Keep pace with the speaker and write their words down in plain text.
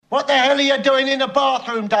What the hell are you doing in the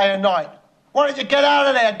bathroom day and night? Why don't you get out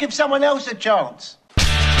of there? Give someone else a chance.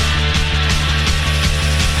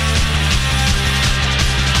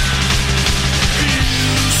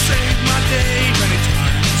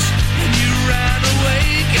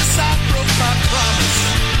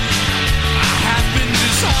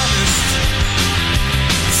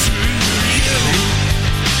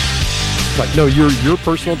 But no, your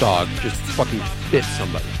personal dog just fucking bit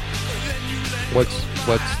somebody. What's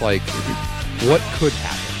like? What could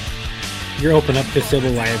happen? You're open up to civil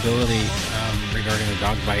liability regarding the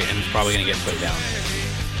dog bite, and it's probably going to get put down.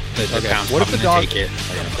 Okay. What if the dog? Take it,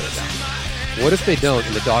 they're gonna put it down. What if they don't,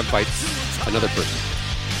 and the dog bites another person?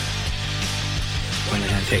 Then they're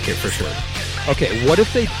going to take it for sure. Okay. What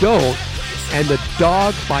if they don't, and the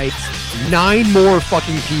dog bites 9 more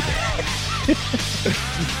fucking people?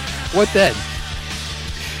 What then?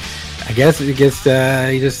 I guess you just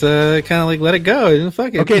kind of like let it go and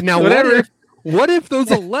fuck it. Okay, now whatever. What if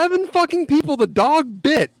those 11 fucking people the dog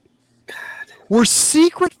bit were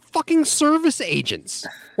secret fucking service agents?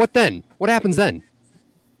 What then? What happens then?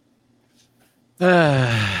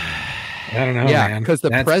 I don't know. Yeah, man. because the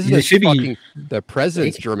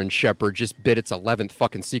president's German Shepherd just bit its 11th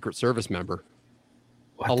fucking Secret Service member.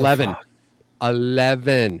 11.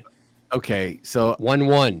 11. Okay, so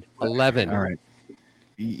 1-1. 11. All right.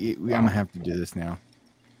 I'm gonna have to do this now.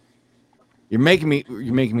 You're making me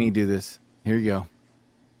do this. Here you go.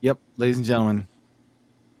 Yep, ladies and gentlemen.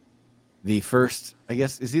 The first, I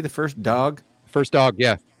guess, is he the first dog? First dog,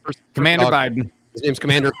 yeah. First Commander dog. Biden. His name's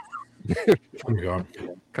Commander. Commander.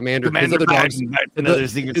 Commander His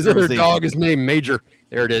other dog is named Major.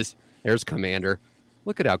 There it is. There's Commander.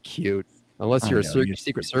 Look at how cute. Unless you're a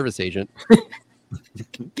Secret Service agent.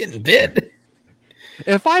 Getting bit.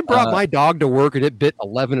 If I brought my dog to work and it bit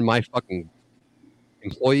 11 of my fucking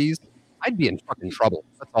employees, I'd be in fucking trouble.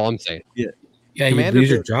 That's all I'm saying. Yeah, you lose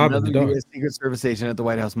your job with the dog. U.S. Secret Service agent at the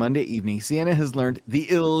White House Monday evening. CNN has learned the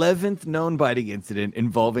 11th known biting incident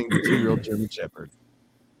involving the 2-year-old German Shepherd.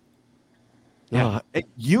 Yeah, a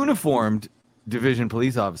uniformed division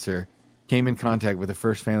police officer came in contact with the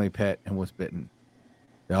first family pet and was bitten.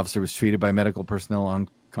 The officer was treated by medical personnel on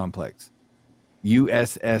complex.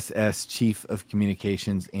 USSS Chief of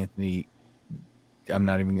Communications Anthony, I'm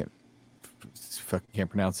not even gonna fucking can't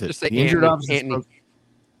pronounce it. Just say the injured officer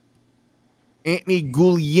Anthony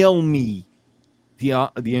Guglielmi. The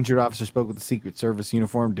injured officer spoke with the Secret Service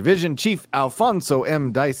Uniform Division Chief Alfonso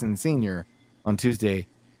M. Dyson Sr. on Tuesday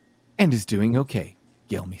and is doing okay,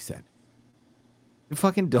 Guglielmi said. The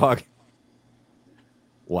fucking dog.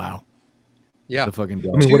 Wow. Yeah. The fucking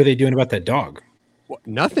dog. I mean, what are they doing about that dog? Well,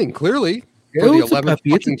 nothing, clearly. For the 11th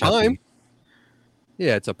fucking time.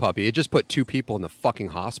 Yeah, it's a puppy. It just put 2 people in the fucking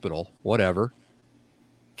hospital. Whatever.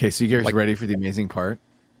 Okay, so you guys ready for the amazing part?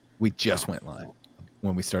 We just went live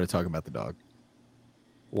when we started talking about the dog.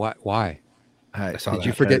 Why? Did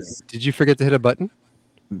you forget? Did you forget to hit a button?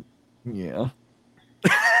 Yeah.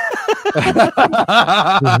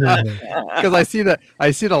 Because I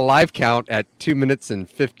see the live count at 2 minutes and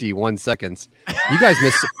 51 seconds. You guys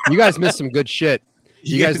missed some good shit.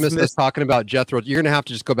 You guys missed us talking about Jethro. You're gonna have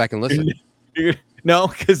to just go back and listen. No,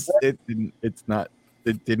 because it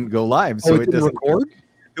didn't go live, so it doesn't record.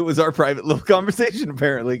 It was our private little conversation,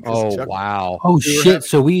 apparently. Wow! Oh shit!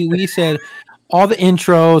 So we said all the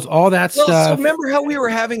intros, all that stuff. So remember how we were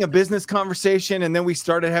having a business conversation, and then we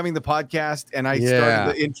started having the podcast, and I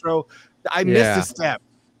started the intro. I missed a step.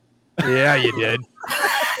 Yeah, you did.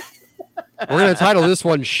 We're gonna title this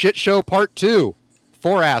one "Shit Show Part 2."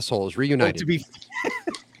 4 assholes reunited. To be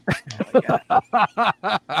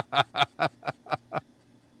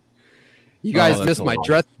you guys missed my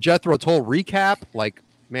Jethro Tull recap. Like,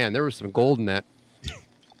 man, there was some gold in that.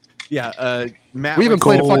 Yeah, Matt. We even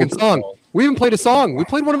played a fucking song. We even played a song. We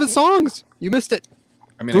played one of his songs. You missed it.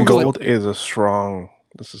 I mean, gold is a strong.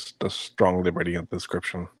 This is a strong liberty of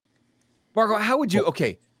description. Marco, how would you?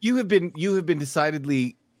 Okay, you have been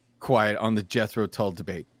decidedly quiet on the Jethro Tull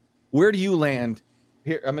debate. Where do you land?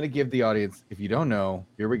 Here, I'm going to give the audience. If you don't know,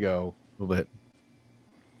 here we go. A little bit.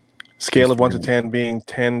 Scale of 1 to 10 being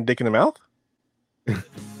 10 dick in the mouth. I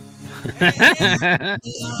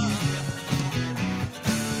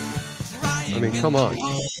mean, come on.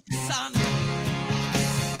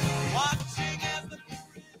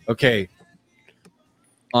 Okay.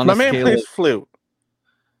 My man plays flute.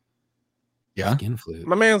 Yeah. Skin flute.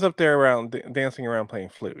 My man's up there around dancing around playing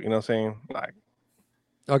flute. You know what I'm saying? Like.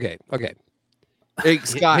 Okay. Hey,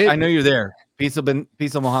 Scott, I know you're there. Peace of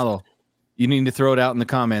mahalo. You need to throw it out in the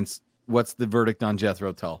comments. What's the verdict on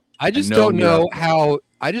Jethro Tull? I just don't know how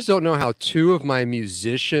 2 of my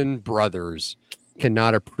musician brothers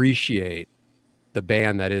cannot appreciate the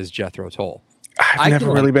band that is Jethro Tull. I've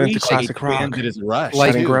never really been into classic appreciate rock. bands that is Rush. I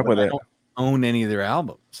didn't too, grow up but with I it. don't own any of their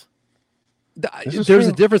albums. This is There's a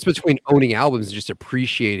true. difference between owning albums and just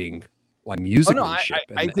appreciating like musicianship.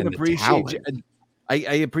 I and can the appreciate. talent. I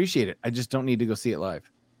appreciate it. I just don't need to go see it live.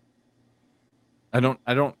 I don't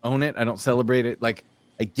own it. I don't celebrate it. Like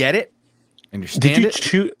I get it, understand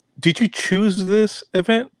it. Did you choose this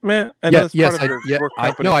event, Matt? I know Yeah, it's yes, part of your work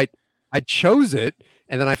I company. chose it,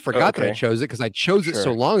 and then I forgot that I Okay. chose it because I chose it so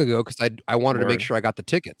Sure. long ago because I wanted to make Word. sure I got the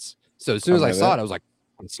tickets. So as soon as I'm I with saw it. it, I was like,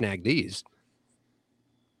 I'm gonna snag these.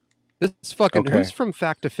 This is fucking Okay. who's from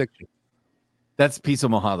Fact to Fiction? That's Piso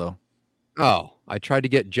Mojado. Oh, I tried to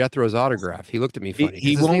get Jethro's autograph. He looked at me funny.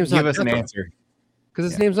 He won't give us an answer. because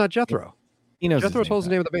his Yeah. name's not Jethro. He knows Jethro his Tull's the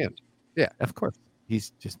name. name of the band. Of course,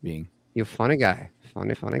 he's just being You funny guy,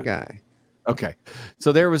 funny guy. okay.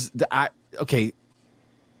 So there was okay.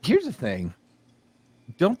 Here's the thing.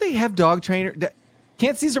 Don't they have dog trainer?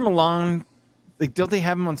 Can't Cesar Millan? Like, don't they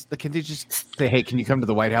have him on? Can they just say, "Hey, can you come to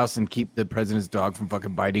the White House and keep the president's dog from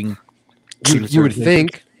fucking biting?" You would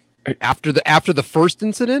think after the first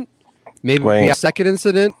incident, maybe Wait. the second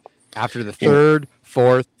incident, after the third,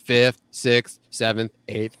 fourth, fifth, sixth, seventh,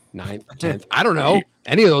 eighth, ninth, 10th. I don't know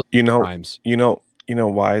any of those You know, times. you know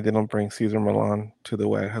why they don't bring Cesar Millan to the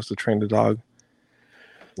White House to train the dog?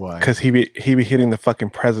 Why? Because he be hitting the fucking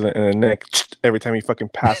president in the neck every time he fucking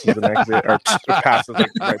passes an exit or passes like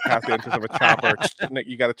right past the entrance of a chopper. Nick,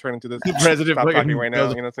 you got to turn into this. The president Stop fucking talking right now.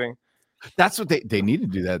 goes- You know what I'm saying? That's what they need to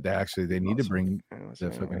do. That actually they need to bring Yeah, that's the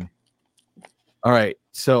anyway. fucking. All right,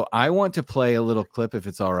 so I want to play a little clip, if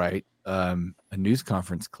it's all right, a news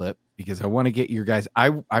conference clip, because I want to get your guys.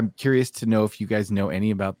 I'm curious to know if you guys know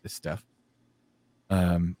any about this stuff.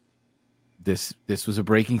 This was a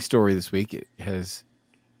breaking story this week. It has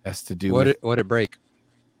to do with. What it break?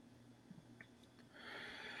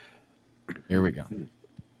 Here we go.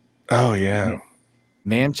 Oh yeah.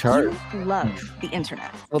 Man charged. You love the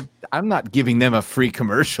internet. Well, I'm not giving them a free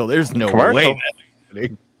commercial. There's no Commercial? way that's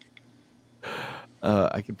happening.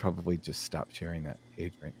 I could probably just stop sharing that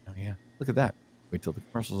page right now. Yeah, look at that. Wait till the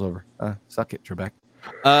commercial's over. Suck it, Trebek.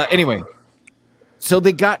 Anyway, so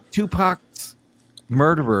they got Tupac's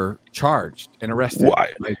murderer charged and arrested.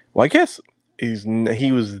 Why? Well, I guess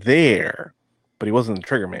he was there, but he wasn't the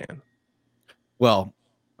trigger man. Well,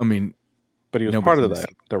 I mean, But he was Nobody's part of gonna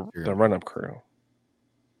the see the run up crew.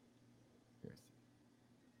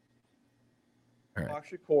 all right. Tupac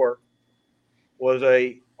Shakur was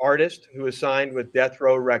a artist who was signed with Death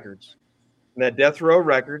Row Records. And that Death Row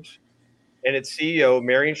Records and its CEO,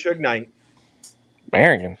 Marion Suge Knight,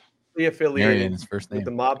 Marion. affiliated Marion's first with name.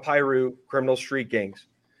 the Mob Piru criminal street gangs,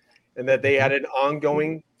 and that they had an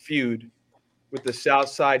ongoing feud with the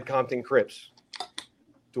Southside Compton Crips.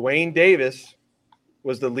 Dwayne Davis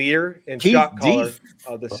was the leader and Keith shot caller Deef.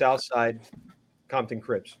 of the Southside Compton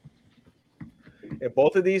Crips. And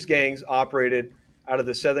both of these gangs operated out of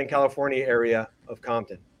the Southern California area of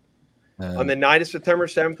Compton. On the night of September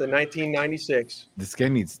 7th of 1996, This guy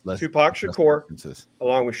needs less. Tupac less Shakur, references.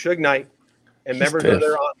 along with Suge Knight and He's members of stiff.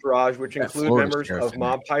 their entourage, which That include Florida members sheriff of in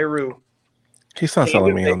Mob Piru, He's not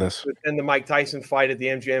selling me on this. within the Mike Tyson fight at the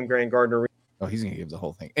MGM Grand Garden Arena. Oh, he's gonna give the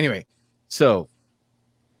whole thing. Anyway, so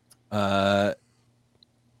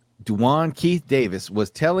Duane Keith Davis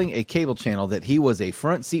was telling a cable channel that he was a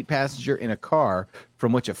front seat passenger in a car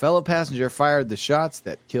from which a fellow passenger fired the shots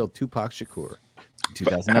that killed Tupac Shakur. In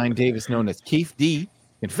 2009, Davis, known as Keith D,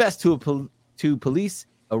 confessed to police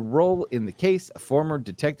a role in the case. A former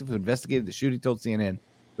detective who investigated the shooting told CNN,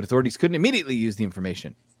 but authorities couldn't immediately use the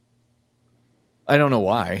information. I don't know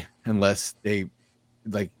why, unless they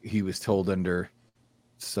he was told under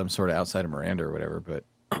some sort of outside of Miranda or whatever, but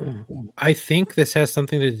I think this has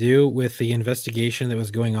something to do with the investigation that was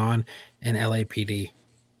going on in LAPD.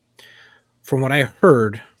 From what I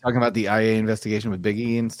heard, talking about the IA investigation with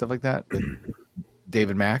Biggie and stuff like that, with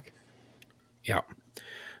David Mack. yeah,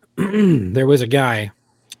 there was a guy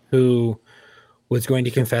who was going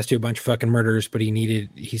to confess to a bunch of fucking murders, but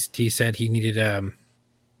he said he needed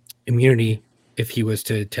immunity if he was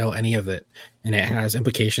to tell any of it, and it has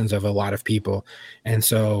implications of a lot of people, and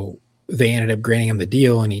so they ended up granting him the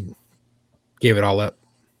deal, and he gave it all up.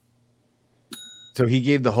 So he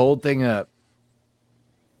gave the whole thing up.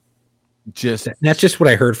 Just And that's just what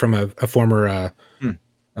I heard from a former Hmm.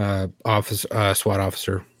 SWAT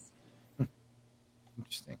officer.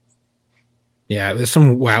 interesting. Yeah, there's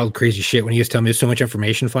some wild, crazy shit when he was telling me there's so much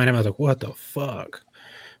information to find him. I was like, what the fuck?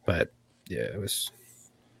 But yeah, it was.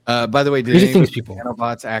 By the way, did These are any things of the people-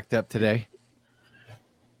 nanobots act up today?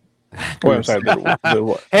 Wait, I'm sorry. The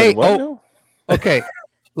what? Hey, The what oh. now? Okay,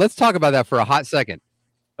 let's talk about that for a hot second.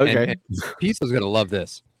 Okay. And Piso's gonna love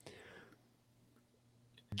this. So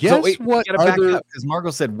Guess wait, what you gotta back other? up because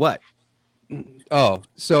Margot said what? Oh,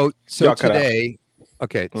 so Y'all cut out. today,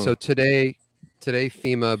 okay, so today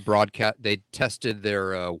FEMA broadcast, they tested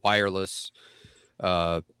their wireless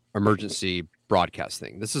emergency broadcast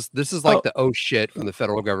thing. This is like the oh shit from the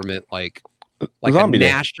federal government, like a Zombie Day.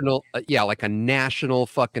 national, like a national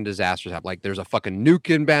fucking disaster happen. Like there's a fucking nuke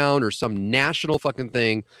inbound or some national fucking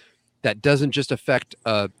thing that doesn't just affect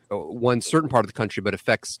one certain part of the country, but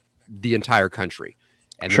affects the entire country.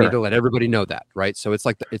 And they need to let everybody know that, right? So it's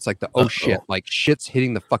like the oh shit, like shit's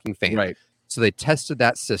hitting the fucking fan. Right. So they tested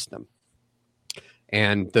that system,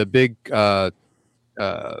 and the big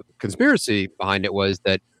conspiracy behind it was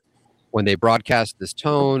that when they broadcast this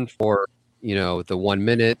tone for the 1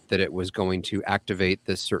 minute, that it was going to activate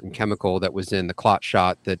this certain chemical that was in the clot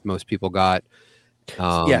shot that most people got.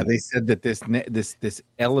 Yeah, they said that this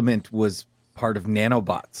element was part of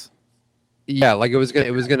nanobots. Yeah, like it was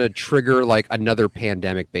gonna trigger like another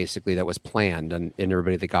pandemic basically that was planned, and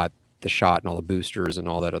everybody that got the shot and all the boosters and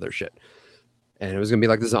all that other shit, and it was gonna be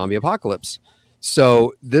like the zombie apocalypse.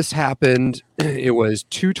 So this happened. It was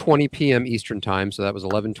 2:20 p.m. Eastern time, so that was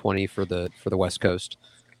 11:20 for the West Coast.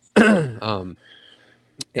 And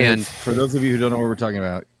for those of you who don't know what we're talking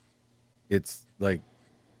about, it's like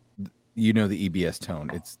the EBS tone.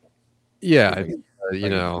 It's yeah, I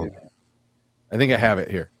think I have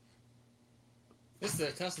it here. This is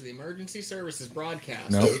a test of the emergency services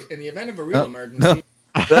broadcast. Nope. In the event of a real emergency,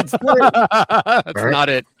 That's that's not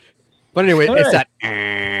it. But anyway, it's that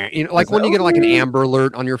like when you get like an Amber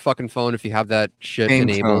Alert on your fucking phone if you have that shit Same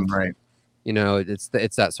enabled, tone, right? It's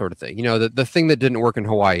that sort of thing. The thing that didn't work in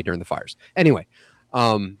Hawaii during the fires. Anyway,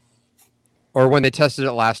 or when they tested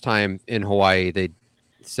it last time in Hawaii, they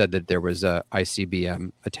said that there was a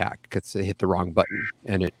ICBM attack because they hit the wrong button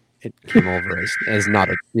and it came over as not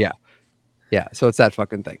a yeah. So it's that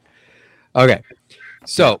fucking thing. Okay,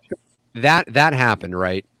 so that happened,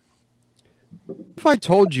 right? If I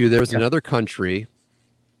told you there was another country,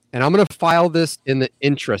 and I'm going to file this in the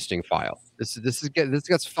interesting file. This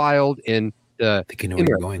gets filed in the They can know where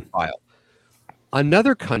you're going. file.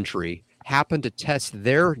 Another country happened to test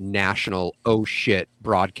their national oh shit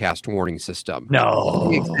broadcast warning system. No,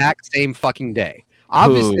 The exact same fucking day.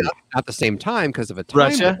 Obviously not at the same time because of a time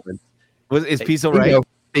Russia? difference. Is Piso right?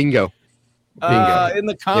 Bingo. In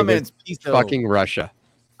the comments, Piso. Fucking Russia.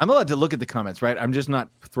 I'm allowed to look at the comments, right? I'm just not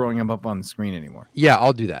throwing them up on the screen anymore. Yeah,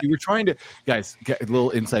 I'll do that. You were trying to, guys, get a little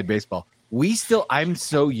inside baseball. I'm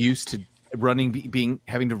so used to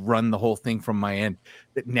having to run the whole thing from my end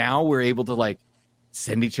that now we're able to like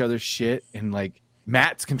send each other shit, and like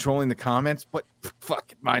Matt's controlling the comments, but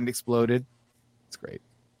fucking mind exploded. It's great.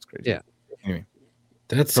 It's crazy. Yeah. Anyway,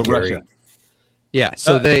 That's so scary. Russia. Yeah,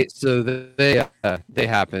 so they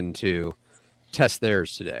happened to test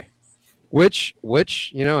theirs today, which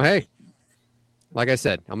hey, like I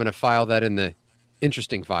said, I'm gonna file that in the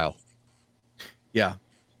interesting file. Yeah.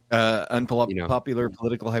 Unpopular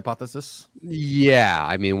political hypothesis. Yeah,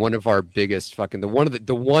 I mean, one of our biggest fucking the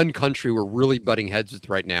one country we're really butting heads with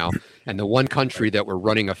right now, and the one country that we're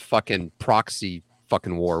running a fucking proxy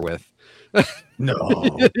fucking war with. No.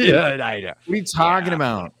 Yeah, I know. What are you talking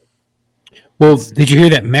about? Well, did you hear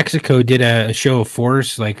that Mexico did a show of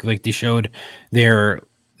force? Like they did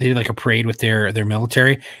like a parade with their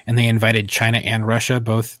military, and they invited China and Russia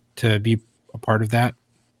both to be a part of that.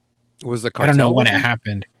 Was the I don't know cartel when it one?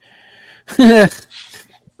 happened,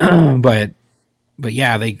 but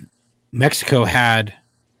yeah, Mexico had.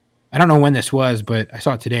 I don't know when this was, but I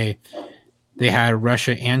saw it today. They had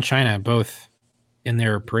Russia and China both in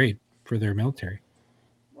their parade for their military.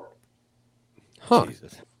 Huh?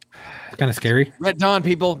 Jesus. It's kind of scary. Red Dawn,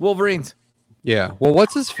 people, Wolverines. Yeah. Well,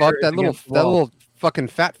 what's his fuck? That Against the wall. little fucking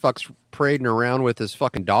fat fuck's parading around with his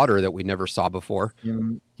fucking daughter that we never saw before.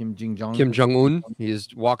 Kim Jong-un. Kim Jong-un.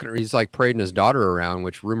 He's like parading his daughter around,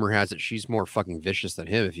 which rumor has it she's more fucking vicious than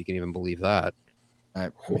him, if you can even believe that. I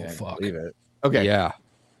fuck. believe it. Okay. Yeah.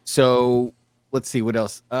 So let's see what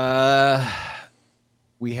else.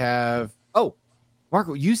 We have. Oh,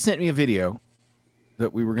 Marco, you sent me a video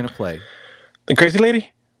that we were gonna play The crazy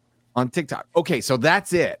lady? on TikTok. Okay, so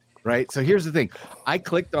that's it, right? So here's the thing. I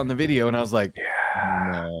clicked on the video and I was like,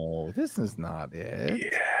 no, this is not it.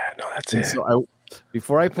 Yeah, no, that's And it. so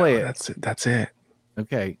before I play it, That's it. That's it.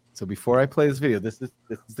 okay. So before I play this video, this is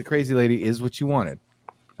the crazy lady is what you wanted.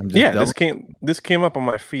 I'm just Yeah, double- this came up on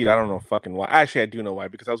my feed. I don't know fucking why. Actually, I do know why,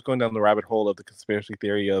 because I was going down the rabbit hole of the conspiracy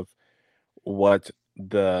theory of what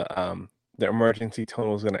the emergency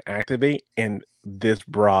tone was going to activate, and this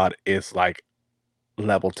broad is like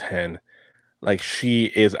level 10 like she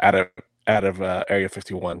is out of Area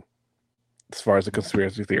 51. As far as the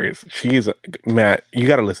conspiracy theories, she's Matt. You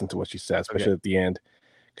got to listen to what she says, especially at the end.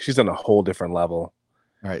 She's on a whole different level.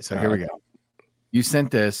 All right, so here we go. You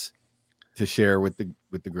sent this to share with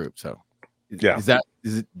the group. So Yeah.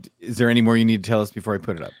 Is there any more you need to tell us before I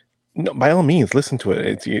put it up? No, by all means, listen to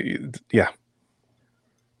it. Yeah.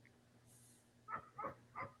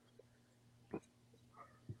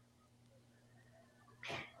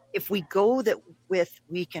 If we go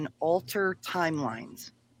we can alter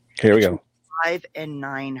timelines. Here we go. 5 and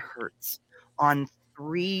 9 hertz on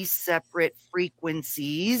 3 separate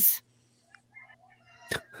frequencies.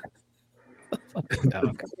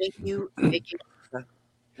 Thank you.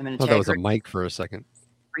 I'm going to that was a mic for a second.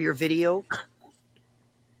 For your video.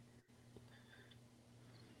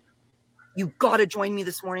 You got to join me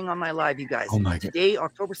this morning on my live, you guys. Oh my God. Today,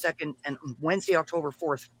 October 2nd, and Wednesday, October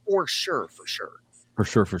 4th, for sure. For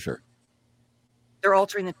sure. They're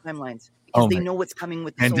altering the timelines because they know what's coming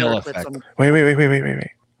with the solar eclipse. Wait.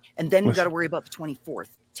 And then we got to worry about the 24th.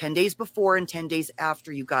 10 days before and 10 days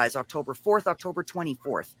after, you guys. October 4th, October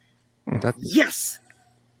 24th. Yes.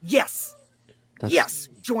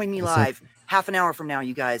 Join me live. Half an hour from now,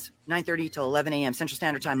 you guys. 9:30 till 11 a.m. Central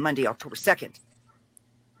Standard Time, Monday, October 2nd.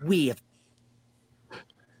 We have.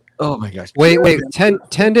 Oh my gosh. Wait. 10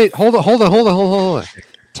 days. Hold on.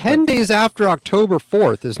 10 days after October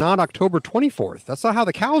 4th is not October 24th. That's not how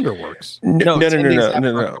the calendar works. No.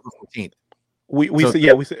 October 14th. We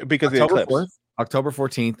said because October the eclipse. 4th, October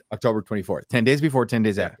 14th, October 24th. 10 days before, 10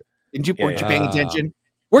 days after. Weren't you paying attention?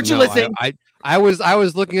 Weren't you listening? I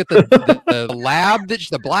was looking at the lab,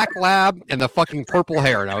 the black lab, and the fucking purple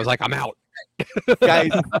hair, and I was like, I'm out.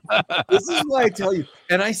 Guys, this is why I tell you,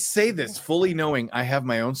 and I say this fully knowing I have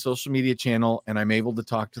my own social media channel and I'm able to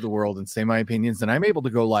talk to the world and say my opinions, and I'm able to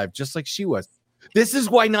go live just like she was. This is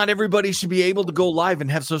why not everybody should be able to go live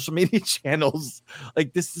and have social media channels.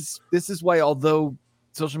 Like this is why, although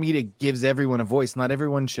social media gives everyone a voice, not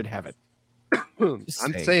everyone should have it. I'm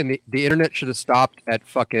saying the internet should have stopped at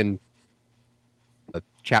fucking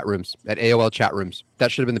chat rooms, at AOL chat rooms.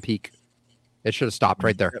 That should have been the peak. It should have stopped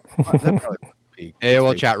right there.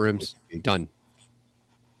 AOL chat rooms, done.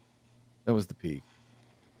 That was the peak.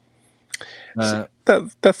 That's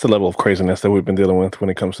the level of craziness that we've been dealing with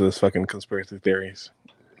when it comes to this fucking conspiracy theories.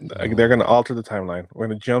 Like, they're going to alter the timeline. We're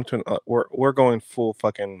going to jump to we're going full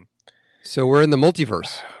fucking. So we're in the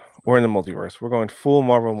multiverse. We're in the multiverse. We're going full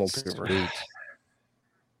Marvel multiverse.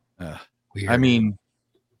 I mean,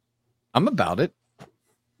 I'm about it.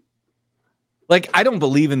 Like, I don't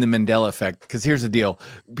believe in the Mandela effect because here's the deal.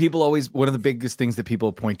 People always, one of the biggest things that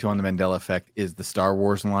people point to on the Mandela effect is the Star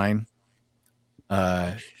Wars line.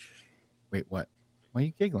 Wait, what? Why are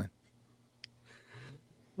you giggling?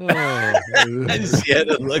 Oh, I just had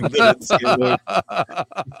to look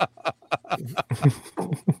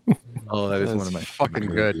Oh, that is one of my fucking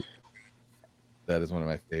good. Movies. That is one of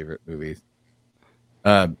my favorite movies.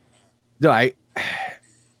 No, I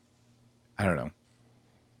don't know.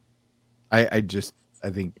 I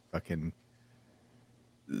think fucking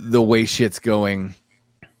the way shit's going,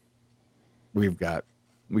 we got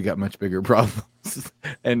much bigger problems.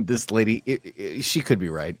 And this lady, she could be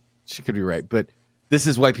right. She could be right, but this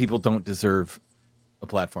is why people don't deserve a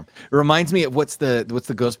platform. It reminds me of what's the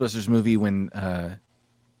Ghostbusters movie when the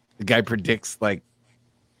guy predicts like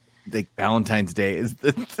Valentine's Day is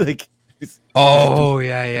like. Oh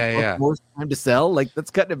yeah. More time to sell. Like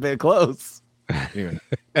that's cutting a bit close. Anyway.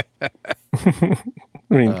 I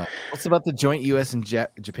mean, what's about the joint U.S. and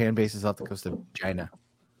Japan bases off the coast of China?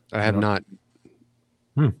 I have not.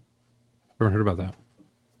 Haven't heard about that.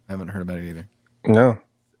 I haven't heard about it either. No.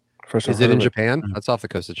 First is it in Japan? That's off the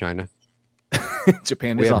coast of China.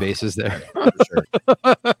 Japan. We is have off bases there.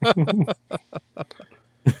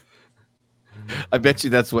 I bet you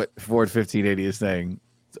that's what Ford 1580 is saying.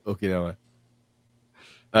 It's Okinawa.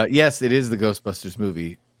 Yes, it is the Ghostbusters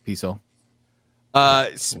movie, Piso.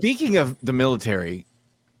 Speaking of the military,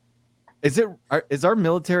 is our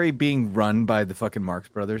military being run by the fucking Marx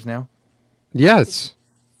Brothers now? Yes.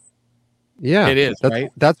 Yeah, it is. Right.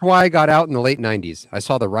 That's why I got out in the late 90s. I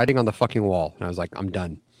saw the writing on the fucking wall, and I was like, I'm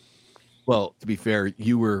done. Well, to be fair,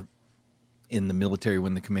 you were in the military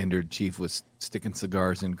when the commander in chief was sticking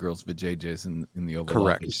cigars in girls' vajayjays in the Oval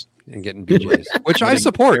Correct. Office. And getting BJs, which I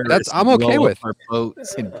support. I'm okay with. Our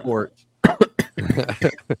boats in port.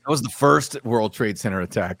 That was the first World Trade Center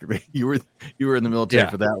attack. You were in the military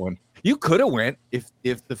for that one. You could have went if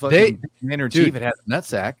the fucking commander in chief had a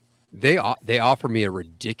nutsack. They offered me a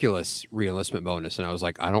ridiculous reenlistment bonus, and I was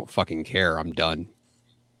like, I don't fucking care. I'm done.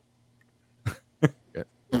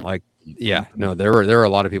 Like, Yeah, no, there were a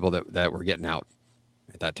lot of people that were getting out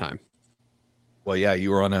at that time. Well, yeah, you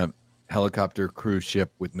were on a helicopter cruise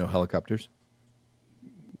ship with no helicopters.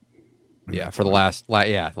 Yeah, for the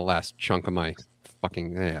last chunk of my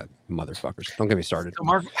fucking motherfuckers. Don't get me started. So,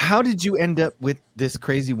 Mark, how did you end up with this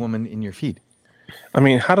crazy woman in your feed? I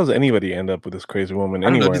mean, how does anybody end up with this crazy woman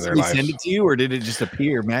anywhere in their lives? Did somebody send it to you, or did it just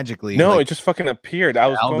appear magically? No, like, it just fucking appeared. I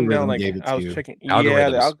was going down algorithm gave it I to was you. checking. Algorithms. Yeah,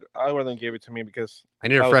 the algorithm gave it to me because I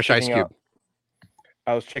need a was fresh ice checking cube.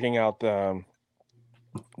 I was checking out the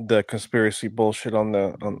conspiracy bullshit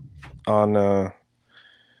on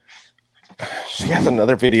she has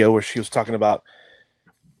another video where she was talking about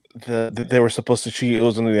they were supposed to. She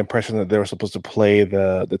was under the impression that they were supposed to play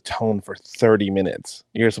the tone for 30 minutes.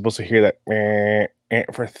 You're supposed to hear that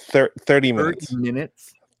for 30 minutes. 30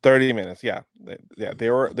 minutes. 30 minutes. Yeah, They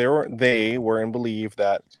were in belief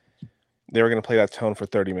that they were going to play that tone for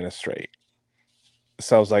 30 minutes straight.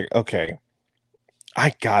 So I was like, okay,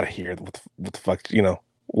 I gotta hear what the fuck,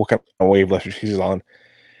 what kind of wavelength she's on. And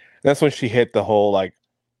that's when she hit the whole like,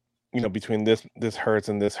 between this hurts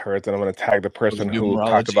and this hurts, and I'm gonna tag the person who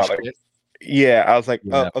talked about like, yeah. I was like,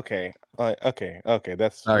 Yeah. oh, okay, okay.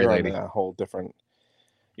 That's Sorry, you're lady. on that whole different.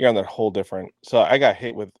 You're on that whole different. So I got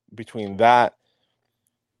hit with between that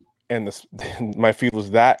and this. My feed was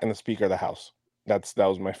that and the speaker of the house. That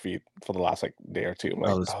was my feed for the last like day or two. I'm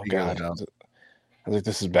like, the oh speaker of the god. house. I was like,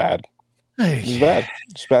 this is bad. This is bad.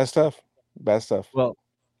 It's bad stuff. Bad stuff. Well,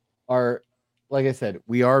 like I said,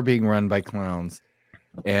 we are being run by clowns,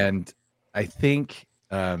 and I think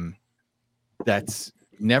that's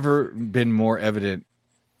never been more evident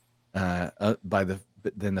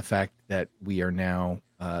than the fact that we are now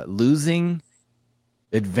losing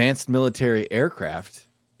advanced military aircraft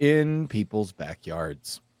in people's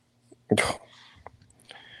backyards.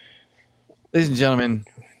 Ladies and gentlemen,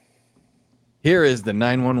 here is the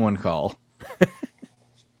 911 call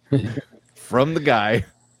from the guy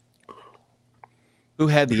who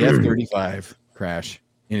had the F-35 crash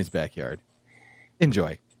in his backyard.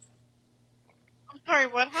 Enjoy. I'm sorry,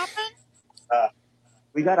 what happened?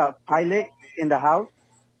 We got a pilot in the house,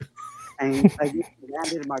 and I just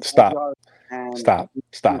landed in my Stop. backyard. And Stop.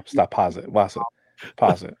 Pause it.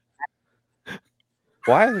 Pause it.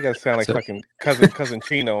 Why does it gotta sound like fucking cousin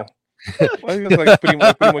Chino? Why does it like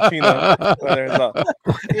primo Chino?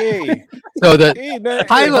 Hey. So the man.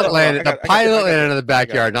 pilot landed. I The got pilot it. landed in the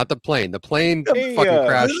backyard, not the plane. The plane Hey, fucking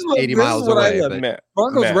crashed this is what- 80 this is miles what I away. love. But Matt,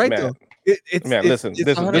 Bronco's right though. Listen, this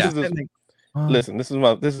is 100% listen. This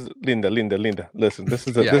is Linda. Listen, this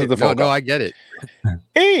is yeah, this is the phone no, call. I get it.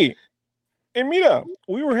 Hey, mira,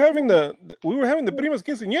 we were having the primas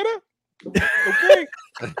quinceañera. Okay.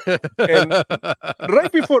 And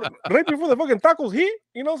right before the fucking tacos hit,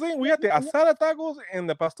 you know what I'm saying? We had the asada tacos and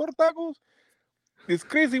the pastor tacos. This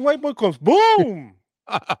crazy white boy comes, boom,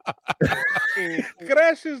 and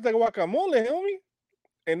crashes the guacamole, homie.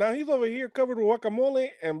 And now he's over here covered with guacamole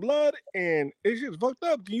and blood, and it's just fucked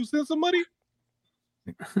up. Can you send somebody?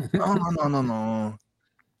 No.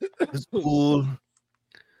 It's cool.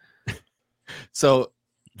 So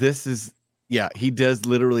this is, he does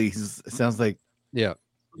literally. Sounds like, Yeah.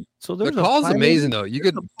 So The there's a call's pilot- amazing though. You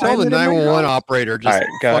could there's a tell the pilot in my 911 house. operator just All right,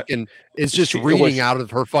 got it. fucking is just She- it reading was- out of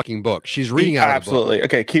her fucking book. She's reading out of the book. Absolutely.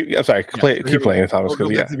 Okay, I'm sorry. Here we Keep playing, go. Thomas. We'll go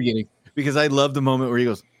Because back to the beginning because I love the moment where he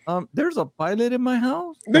goes, "There's a pilot in my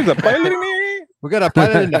house." there's a pilot in here. We got a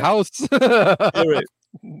pilot in the house.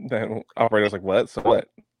 Then operator's like, what? So what?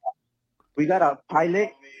 we got a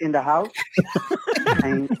pilot in the house,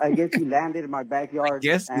 and I guess he landed in my backyard.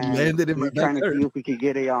 Yes, he and landed in my we're trying to backyard. see if we could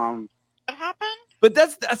get a What happened? But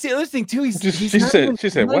that's the other thing too. She not said, even- "What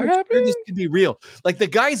he's not even sure happened?" This could be real. Like the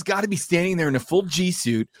guy's got to be standing there in a full G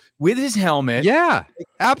suit with his helmet. Yeah,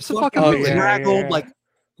 absolutely. yeah. Draggled, like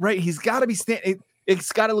right. He's got to be standing.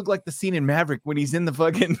 It's got to look like the scene in Maverick when he's in the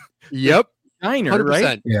fucking Yep, diner, 100%.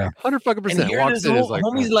 right? Yeah. 100% And here walks this in is whole like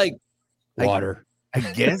homie's like, water. I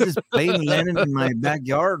guess his plane landed in my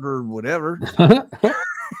backyard or whatever.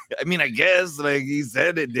 I mean, I guess like he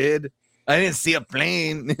said it did. I didn't see a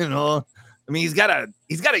plane, you know. I mean, he's got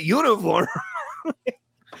a uniform.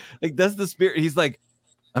 Like that's the spirit. He's like,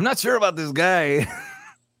 I'm not sure about this guy.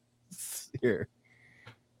 Here.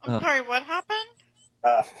 I'm sorry, what happened?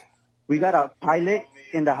 we got a pilot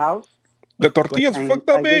in the house. The tortillas and fucked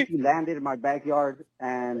up, I guess eh? he landed in my backyard,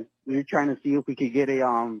 and we were trying to see if we could get a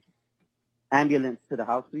ambulance to the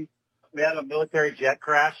house, please. We have a military jet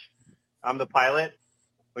crash. I'm the pilot.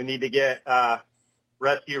 We need to get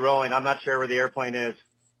rescue rolling. I'm not sure where the airplane is.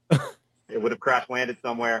 It would have crash landed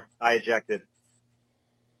somewhere. I ejected.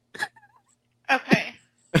 Okay,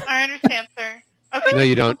 I understand, sir. Okay, No,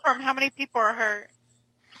 you just don't. confirm how many people are hurt.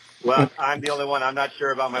 Well, I'm the only one. I'm not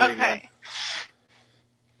sure about my wingman. Okay.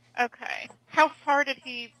 Okay. How far did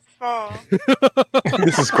he fall?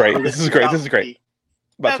 This is great. This is great. This is great.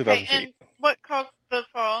 About 2,000 Okay, feet. and what caused the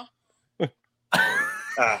fall? An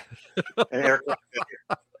aircraft.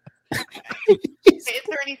 Is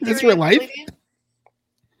there any Is this serious real life? bleeding?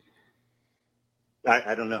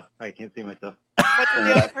 I don't know. I can't see myself. What did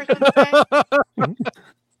the other person say?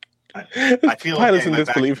 I feel Pilots okay. in My back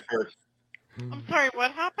disbelief. hurts. I'm sorry,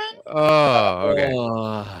 what happened? Oh,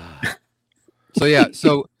 okay. So yeah,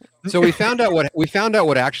 so we found out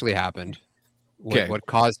what actually happened. Okay. What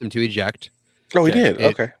caused him to eject? Oh, we Okay. did.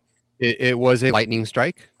 Okay. It was a lightning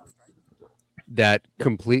strike that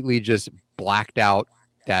completely just blacked out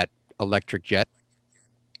that electric jet.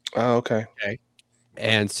 Oh, okay.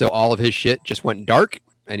 And so all of his shit just went dark,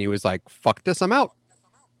 and he was like, fuck this, I'm out.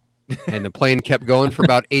 And the plane kept going for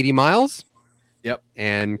about 80 miles. Yep.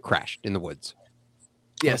 And crashed in the woods.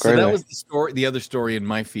 Yeah, Oh, so that crazy. was the story. The other story in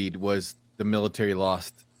my feed was the military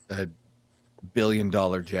lost a $1 billion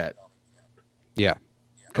jet. Yeah.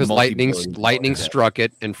 Because A lightning multi-billion-dollar jet. struck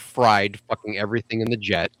it and fried fucking everything in the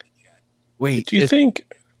jet. Wait, Do you think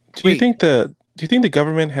the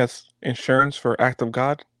government has insurance for act of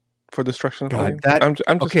God for destruction of plane? I'm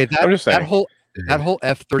just saying. that whole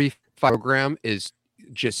F-35 program is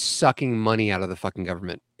just sucking money out of the fucking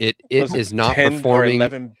government. It Was it is not 10 or performing.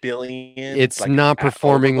 11 billion. It's like, not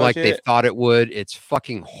performing over like they budget? thought it would. It's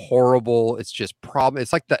fucking horrible. It's just problem.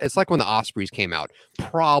 It's like when the Ospreys came out.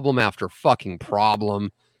 Problem after fucking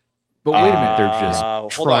problem. but wait a minute. They're just hold on,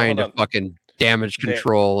 trying hold to on. fucking damage They-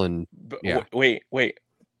 control and But yeah. Wait.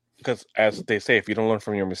 Because as they say, if you don't learn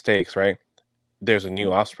from your mistakes, right? There's a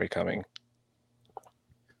new Osprey coming.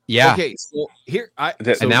 yeah. Okay, so here And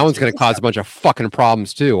that one's going to cause a bunch of fucking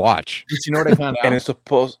problems too. Watch. But you know what I found out? And it's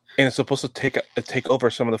supposed to take over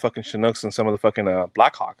some of the fucking Chinooks and some of the fucking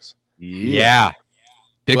Blackhawks. Yeah.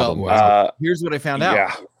 Big Well, one. here's what I found out.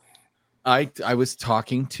 Yeah. I was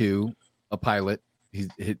talking to a pilot.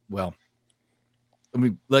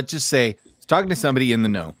 Let's just say I was talking to somebody in the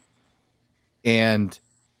know. And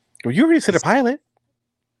Well, you already said a pilot.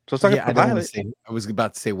 So it's talking yeah, to I a don't wanna pilot. say, I was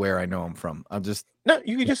about to say where I know him from. I'll just No,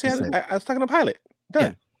 you can just say I was talking to a pilot.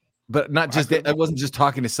 Done. but not just I wasn't just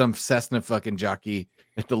talking to some Cessna fucking jockey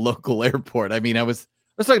at the local airport. I mean, I was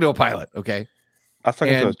talking to a pilot, okay? I was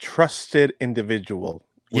talking to a And- trusted individual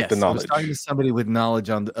with the I was knowledge. talking to somebody with knowledge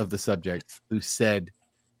of the subject who said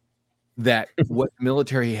that what the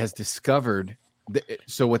military has discovered.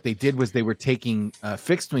 So what they did was they were taking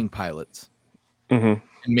fixed wing pilots Mhm.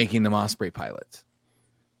 and making them Osprey pilots.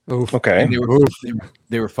 Oof. Okay. And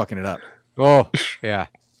they were fucking it up. Oh, yeah.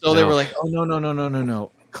 So they No. were like, "Oh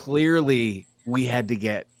no! Clearly, we had to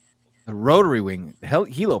get a rotary wing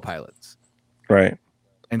helo pilots." Right.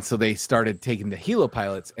 And so they started taking the helo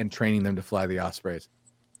pilots and training them to fly the Ospreys,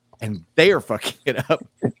 and they are fucking it up.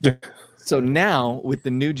 So now, with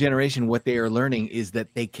the new generation, what they are learning is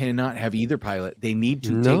that they cannot have either pilot. They need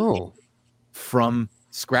to No. take from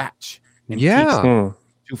scratch. And Yeah. teach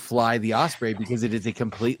to fly the Osprey because it is a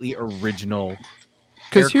completely original.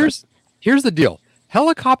 Because aircraft. here's the deal.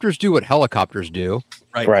 Helicopters do what helicopters do.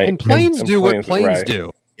 Right. And planes And do what planes- planes right.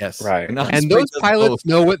 do. Yes. Right. An And Osprey those does pilots both.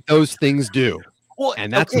 know what those things do. Well,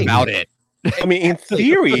 And that's okay. about it. I mean, in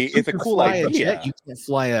theory, it's a You cool fly a idea. jet, you can't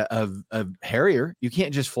fly a Harrier. You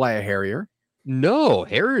can't just fly a Harrier. No,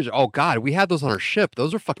 Harriers. Oh God, we had those on our ship.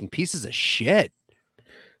 Those are fucking pieces of shit.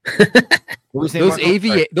 What was saying, Those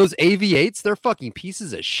Marco? those aviates, they're fucking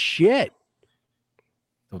pieces of shit.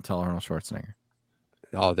 Don't tell Arnold Schwarzenegger.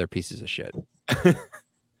 Oh, they're pieces of shit.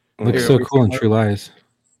 Looks so cool in True Lies.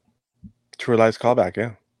 True Lies callback,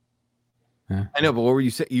 yeah. I know, but what were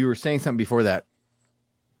you saying? You were saying something before that.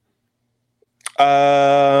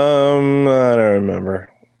 I don't remember.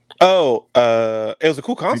 Oh, it was a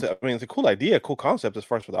cool concept. I mean, it's a cool idea, cool concept as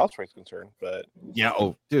far as for the Osprey is concerned. But Yeah.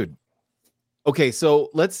 Oh, dude. Okay, so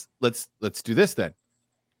let's do this then.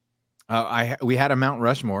 We had a Mount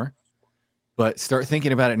Rushmore, but start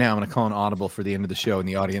thinking about it now. I'm going to call an audible for the end of the show and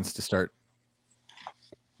the audience to start.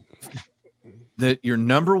 Your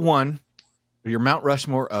number one, your Mount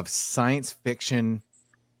Rushmore of science fiction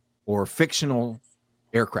or fictional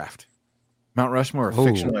aircraft. Mount Rushmore or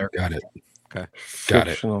fictional aircraft. Got it. Okay. Got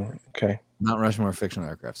it. fictional. Okay. Mount Rushmore or fictional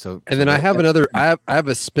aircraft. So And then I have another. I have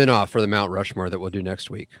a spin-off for the Mount Rushmore that we'll do next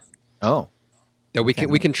week. Oh, That we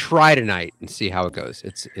can try tonight and see how it goes.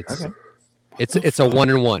 It's a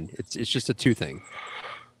 1-in-1. It's just a 2 thing.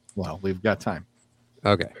 well, we've got time.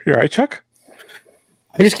 Okay. You all right, Chuck?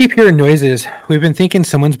 I just keep hearing noises. We've been thinking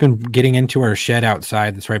someone's been getting into our shed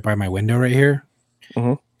outside that's right by my window right here.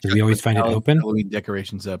 Mhm. We always find it open. Halloween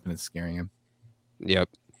decorations up and it's scaring him. Yep.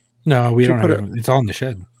 No, we Should don't put have. It's all in the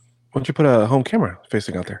shed. Why don't you put a home camera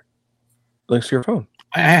facing out there? Links to your phone.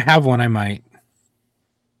 I have one. I might.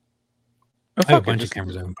 Oh, I have a fuck it, bunch just- of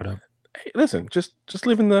cameras I can put up. Hey, listen, just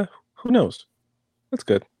leave in the. Who knows? That's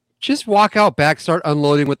good. Just walk out back, start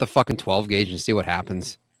unloading with the fucking 12 gauge and see what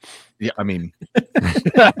happens. Yeah, I mean,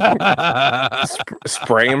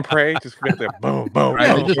 Spray and pray. Just get there. Boom, boom,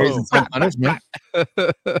 right? boom, Just boom. raising some punishment,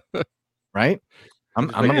 right? I'm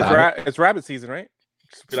It's, about it. it's rabbit season, right?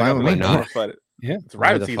 Just be Fine with I'm me. gonna Not. flood it. Yeah. It's Why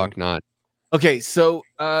rabbit the season. fuck not? Okay, so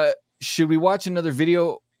should we watch another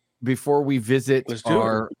video before we visit Let's do it.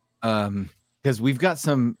 our because we've got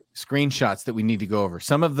some screenshots that we need to go over.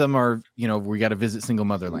 Some of them are, we got to visit single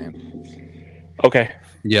motherland, Okay.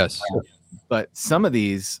 Yes. but some of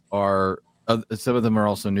these are some of them are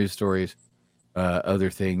also news stories.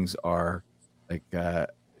 Other things are like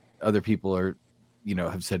other people are,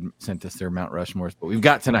 have sent us their Mount Rushmores, but we've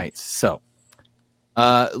got tonight's. So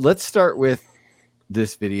let's start with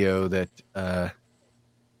this video that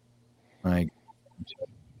I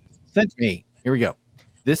sent me. Here we go.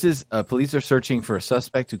 This is police are searching for a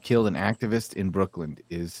suspect who killed an activist in Brooklyn.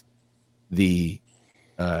 Is the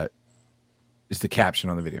caption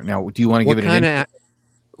on the video? Now, do you want to give it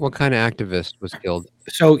What kind of activist was killed?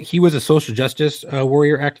 So he was a social justice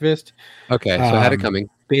warrior activist. Okay, so I had it coming.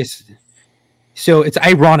 So it's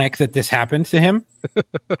ironic that this happened to him.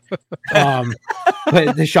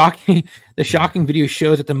 But the shocking video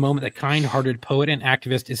shows at the moment that kind-hearted poet and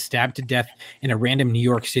activist is stabbed to death in a random New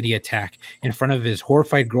York City attack in front of his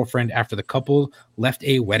horrified girlfriend after the couple left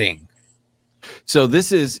a wedding. So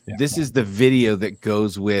this is the video that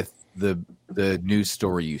goes with the news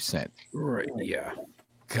story you sent. Right. Yeah.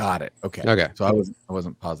 Got it. Okay. Okay. So I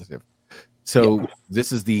wasn't positive. So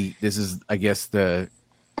this is I guess the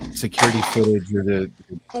security footage or the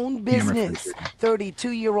own camera business. footage.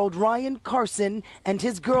 32-year-old Ryan Carson and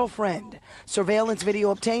his girlfriend. Surveillance video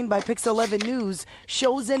obtained by Pix 11 News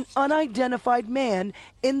shows an unidentified man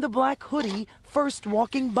in the black hoodie first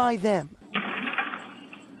walking by them.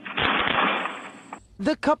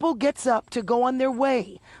 The couple gets up to go on their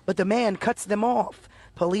way, but the man cuts them off.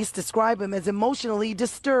 Police describe him as emotionally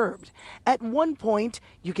disturbed. At one point,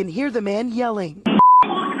 you can hear the man yelling.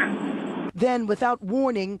 Then, without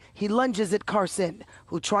warning, he lunges at Carson,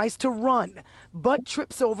 who tries to run, but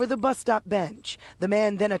trips over the bus stop bench. The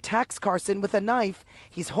man then attacks Carson with a knife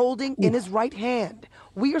he's holding in his right hand.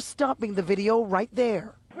 We are stopping the video right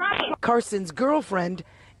there. Carson's girlfriend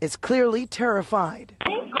is clearly terrified.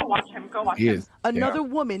 Go watch him. Go watch He him. is. Another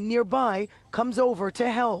woman nearby comes over to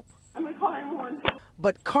help. I'm gonna call 911.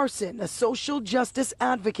 But Carson, a social justice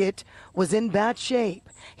advocate, was in bad shape.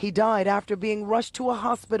 He died after being rushed to a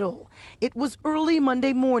hospital. It was early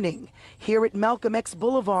Monday morning here at Malcolm X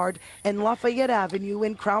Boulevard and Lafayette Avenue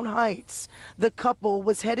in Crown Heights. The couple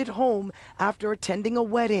was headed home after attending a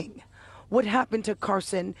wedding. What happened to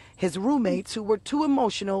Carson, his roommates who were too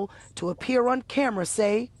emotional to appear on camera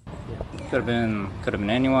say, Could have been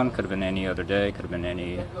anyone, could have been any other day, could have been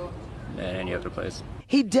any other place.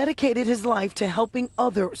 he dedicated his life to helping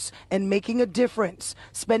others and making a difference,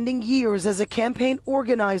 spending years as a campaign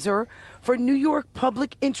organizer for New York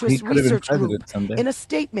Public Interest He could have been Research Group. president someday. In a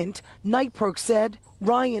statement, Nightperk said,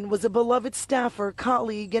 Ryan was a beloved staffer,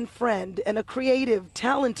 colleague, and friend, and a creative,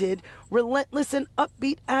 talented, relentless, and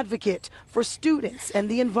upbeat advocate for students and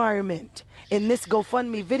the environment. In this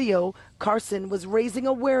GoFundMe video, Carson was raising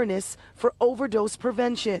awareness for overdose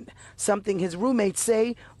prevention, something his roommates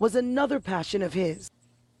say was another passion of his.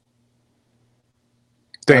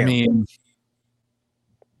 Damn. I mean,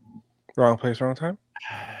 Wrong place, wrong time.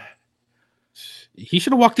 He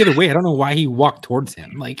should have walked the other way. I don't know why he walked towards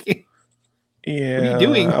him. Like, Yeah. What are you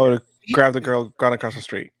doing? I would have grabbed the girl, gone across the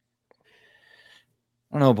street.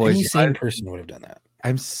 I don't know, boys. any sane person would have done that.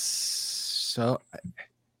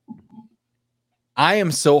 I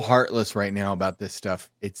am so heartless right now about this stuff.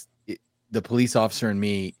 The police officer in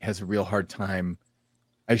me has a real hard time.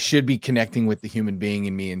 I should be connecting with the human being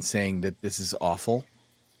in me and saying that this is awful.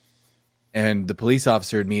 And the police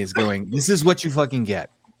officer in me is going, this is what you fucking get.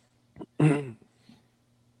 I'm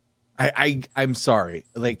sorry.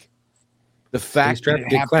 Like, the fact that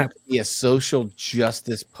it happened to be a social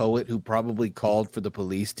justice poet who probably called for the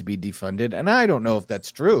police to be defunded, and I don't know if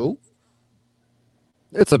that's true.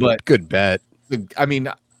 It's a good bet. I mean,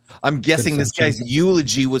 I'm guessing this guy's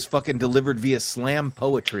eulogy was fucking delivered via slam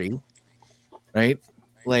poetry, right?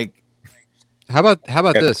 Like, How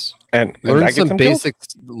about this? And learn that gets some him killed?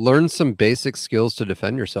 basic skills to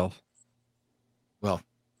defend yourself. well,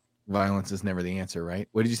 violence is never the answer, right?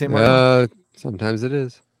 What did you say, Mark? Sometimes it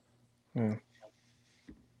is. What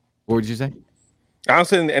would you say?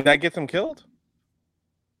 Honestly, and that gets him killed.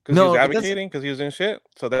 Because No, he was that's- advocating, because he was in shit.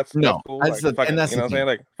 So that's No, cool. that's Like, the- fuck and it, that's you the know what I'm saying?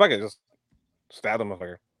 Like, fuck it, just stab the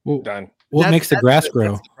motherfucker. Well, Done. What makes the grass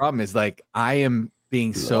grow? That's the problem is like I am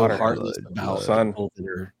being so Water, heartless about sun. people that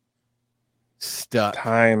are stuck.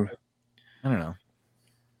 Time. I don't know.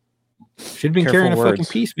 Should have been Careful carrying a fucking words.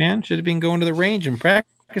 piece, man. Should have been going to the range and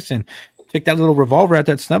practicing. Take that little revolver at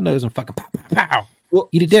that snub nose and fucking pow, pow, pow. Well,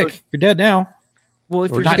 Eat a dick. You're dead now. Well,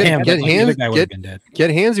 if Or you're just not him, get but the other hands, guy would have been dead. get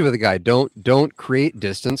handsy with the guy. Don't create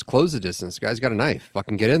distance. Close the distance. Guy's got a knife.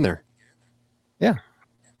 Fucking get in there.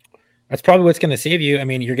 That's probably what's going to save you. I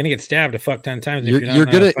mean, you're going to get stabbed a fuck ton of times. If You're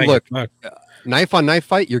not gonna fight, look. fuck. Knife on knife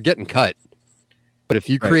fight. You're getting cut. But if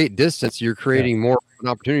you Right. create distance, you're creating more of an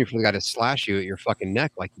opportunity for the guy to slash you at your fucking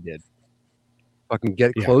neck like he did. Fucking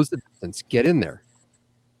Yeah. close the distance. Get in there.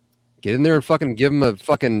 Get in there and fucking give him a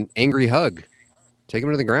fucking angry hug. Take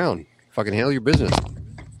him to the ground. Fucking handle your business.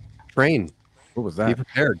 Train. What was Be that?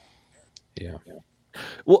 prepared. Yeah.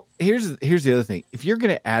 Well, here's the other thing. If you're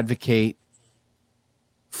going to advocate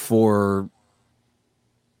for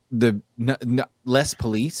the less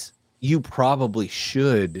police, you probably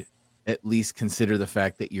should at least consider the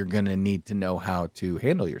fact that you're going to need to know how to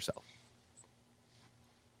handle yourself.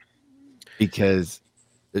 Because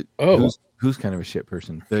who's kind of a shit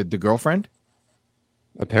person? The girlfriend?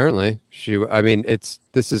 Apparently,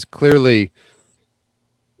 this is clearly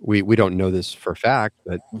we don't know this for a fact,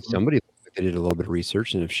 but somebody they did a little bit of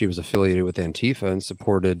research, and if she was affiliated with Antifa and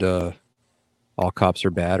supported all cops are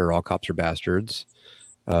bad or all cops are bastards,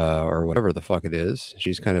 or whatever the fuck it is,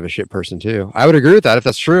 she's kind of a shit person too. I would agree with that. If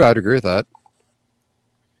that's true, I'd agree with that.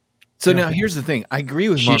 So now here's the thing. I agree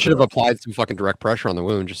with She should have Marco. applied some fucking direct pressure on the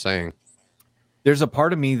wound. Just saying. There's a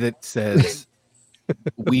part of me that says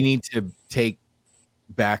we need to take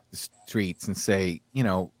back the streets and say, you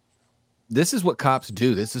know, this is what cops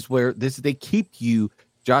do. This is where they keep you.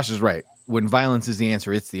 Josh is right. When violence is the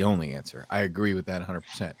answer, it's the only answer. I agree with that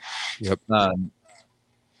 100%. Yep.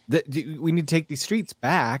 We need to take these streets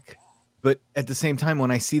back, but at the same time, when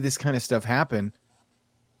I see this kind of stuff happen,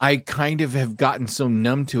 I kind of have gotten so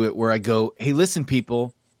numb to it where I go, hey, listen,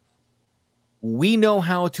 people, we know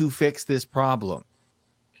how to fix this problem.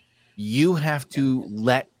 You have to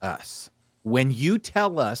let us. When you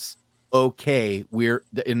tell us, okay,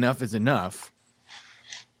 enough is enough,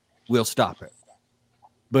 we'll stop it.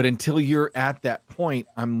 But until you're at that point,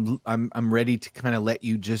 I'm ready to kind of let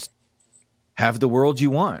you just have the world you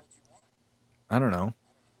want. I don't know.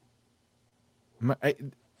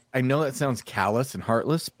 I know that sounds callous and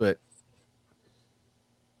heartless, but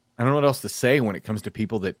I don't know what else to say when it comes to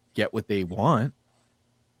people that get what they want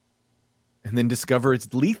and then discover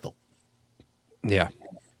it's lethal. Yeah.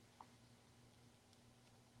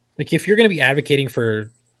 Like, if you're going to be advocating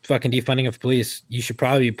for fucking defunding of police, you should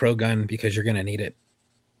probably be pro-gun because you're going to need it.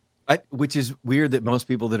 Which is weird that most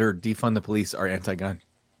people that are defund the police are anti-gun.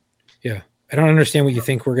 Yeah. I don't understand what you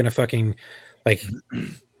think we're going to fucking, like,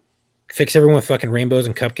 fix everyone with fucking rainbows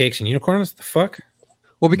and cupcakes and unicorns? The fuck?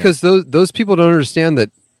 Well, because those people don't understand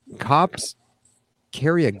that cops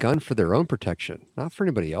carry a gun for their own protection, not for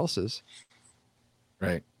anybody else's.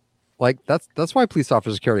 Right. Like that's why police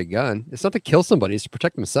officers carry a gun. It's not to kill somebody; it's to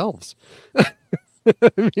protect themselves. I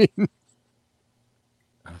mean,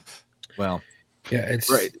 well, yeah, it's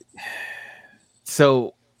right.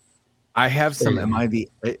 So, I have some.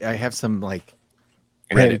 I have some like.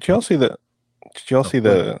 Hey, did y'all see the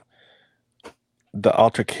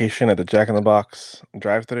altercation at the Jack in the Box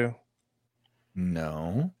drive-thru?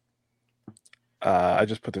 No. I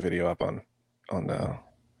just put the video up on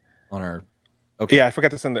our. Okay. Yeah, I forgot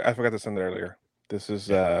to send it. Earlier. This is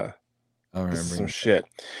I this is some shit.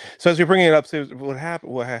 So as you're bringing it up, so what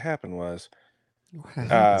had happened was,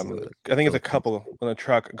 I think it's a couple in a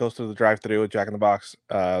truck goes to the drive-thru with Jack in the Box.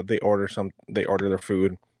 They order their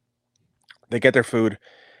food. They get their food,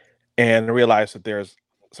 and realize that there's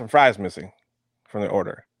some fries missing from their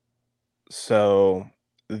order. So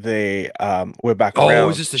they went back around. Oh,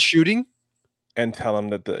 is this a shooting? And tell them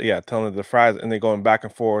that the fries, and they're going back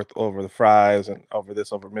and forth over the fries and over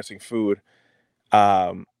missing food.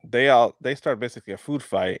 They start basically a food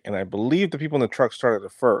fight, and I believe the people in the truck started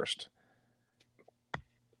it first.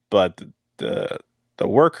 But the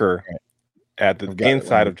worker at the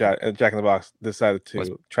inside of Jack in the Box decided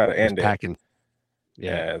to try to end it. Packing.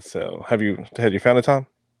 Yeah. So had you found it, Tom?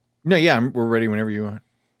 No. Yeah, we're ready whenever you want.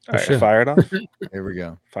 All right, fire it off. There we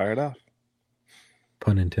go. Fire it off.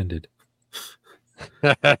 Pun intended.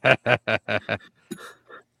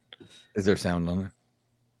 Is there sound on it?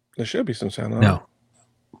 There should be some sound on it. No.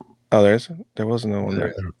 Oh, there wasn't no one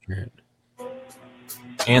there.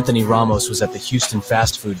 Anthony Ramos was at the Houston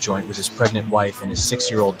fast food joint with his pregnant wife and his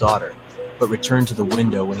 6-year-old daughter but returned to the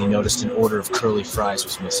window when he noticed an order of curly fries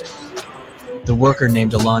was missing. The worker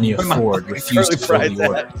named Alania Where my Ford fucking refused to curly fill fries the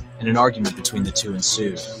order, at? and an argument between the two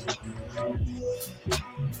ensued.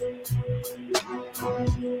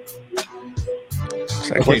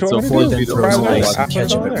 Like, what you So want me to Ford do? then The throws fries ice are and half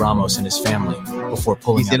ketchup over at there. Ramos and his family before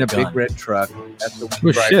pulling He's out in a a big gun. red truck at the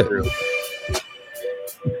Oh, shit. drive-through.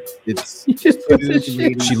 It's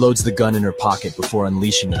She loads the gun in her pocket before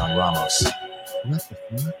unleashing it on Ramos.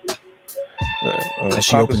 As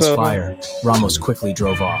she opens fire, Ramos quickly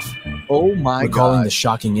drove off. Oh my Recalling God. the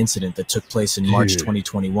shocking incident that took place in March Dude.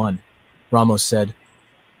 2021, Ramos said,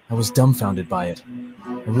 "I was dumbfounded by it.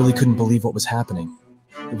 I really couldn't believe what was happening.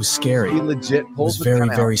 It was scary. He It legit was pulls the very, gun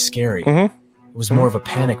out. very scary. Mhm. It was more of a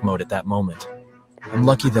panic mode at that moment. I'm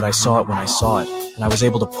lucky that I saw it when I saw it, and I was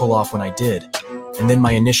able to pull off when I did. And then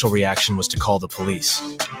my initial reaction was to call the police."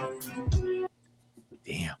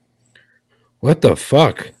 Damn. What the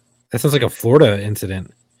fuck? That sounds like a Florida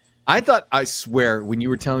incident. I swear, when you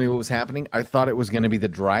were telling me what was happening, I thought it was going to be the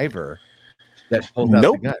driver that pulled out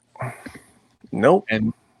Nope. the gun. Nope.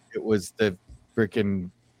 And it was the freaking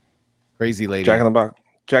crazy lady. Jack in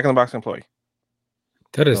the Box employee.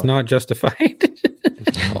 That is not justified.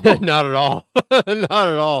 Not at all. Not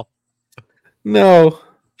at all. No.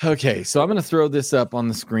 Okay, so I'm going to throw this up on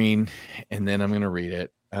the screen, and then I'm going to read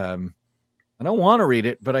it. I don't want to read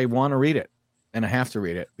it, but I want to read it, and I have to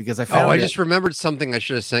read it because I found Oh, I it. just remembered something I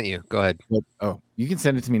should have sent you. Go ahead. Oh, you can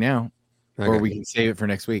send it to me now, or Okay. we can save it for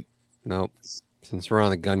next week. Nope. Since we're on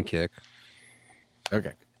the gun kick.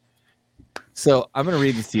 Okay. So I'm going to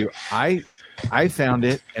read this to you. I found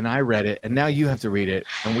it and I read it, and now you have to read it,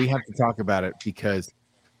 and we have to talk about it because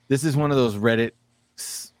this is one of those Reddit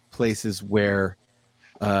places where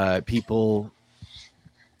people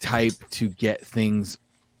type to get things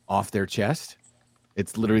off their chest.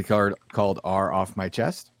 It's literally called R off my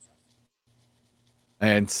chest.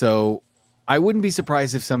 And so I wouldn't be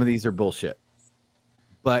surprised if some of these are bullshit.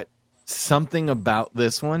 But something about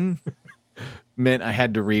this one meant I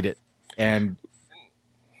had to read it. And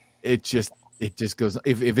it just goes,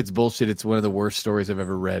 if it's bullshit, it's one of the worst stories I've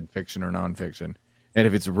ever read, fiction or nonfiction. And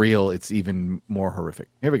if it's real, it's even more horrific.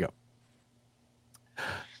 Here we go.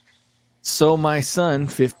 So my son,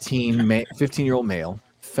 15-year-old male,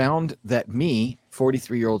 found that me,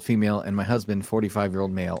 43-year-old female, and my husband,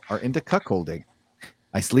 45-year-old male, are into cuckolding.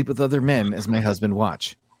 I sleep with other men as my husband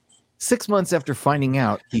watch. 6 months after finding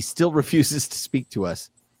out, he still refuses to speak to us,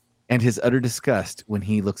 and his utter disgust when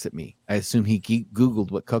he looks at me. I assume he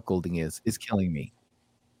Googled what cuckolding is killing me.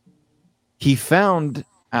 He found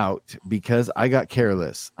out because I got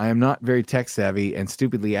careless. I am not very tech savvy and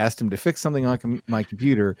stupidly asked him to fix something on my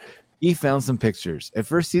computer. He found some pictures. At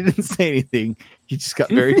first, he didn't say anything. He just got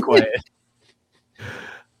very quiet.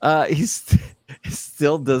 He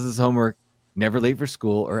still does his homework, never late for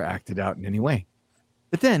school or acted out in any way.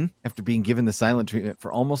 But then, after being given the silent treatment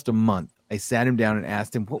for almost a month, I sat him down and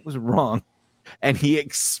asked him what was wrong. And he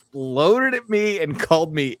exploded at me and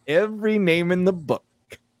called me every name in the book.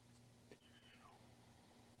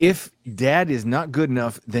 If dad is not good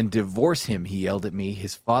enough, then divorce him, he yelled at me.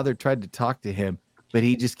 His father tried to talk to him, but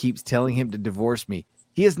he just keeps telling him to divorce me.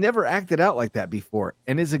 He has never acted out like that before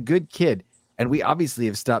and is a good kid. And we obviously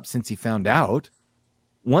have stopped since he found out.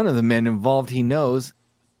 One of the men involved he knows,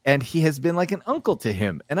 and he has been like an uncle to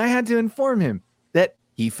him. And I had to inform him that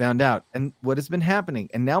he found out and what has been happening.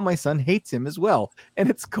 And now my son hates him as well. And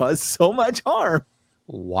it's caused so much harm.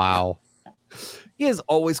 Wow. He is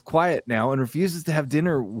always quiet now and refuses to have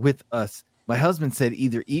dinner with us. My husband said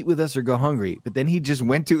either eat with us or go hungry, but then he just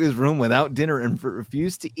went to his room without dinner and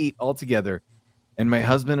refused to eat altogether. And my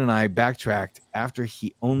husband and I backtracked after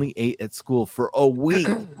he only ate at school for a week,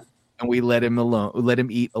 and we let him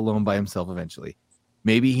eat alone by himself eventually.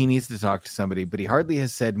 Maybe he needs to talk to somebody, but he hardly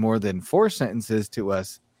has said more than 4 sentences to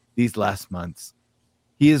us these last months.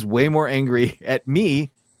 He is way more angry at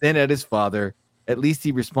me than at his father. At least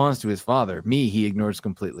he responds to his father. Me, he ignores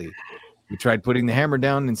completely. We tried putting the hammer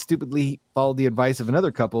down and stupidly followed the advice of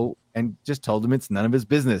another couple and just told him it's none of his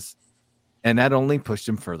business. And that only pushed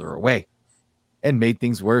him further away and made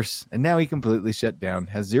things worse. And now he completely shut down,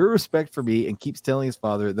 has zero respect for me, and keeps telling his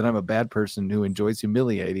father that I'm a bad person who enjoys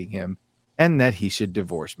humiliating him and that he should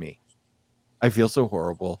divorce me. I feel so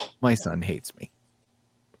horrible. My son hates me.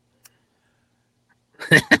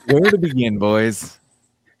 Where to begin, boys?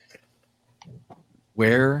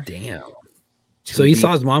 Where? Damn. So he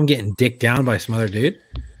saw his mom getting dicked down by some other dude?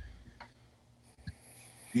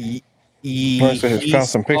 He Well, so he found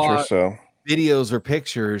some pictures, so videos or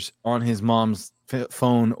pictures on his mom's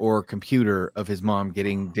phone or computer of his mom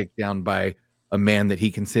getting dicked down by a man that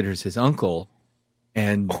he considers his uncle,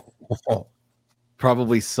 and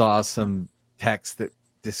probably saw some text that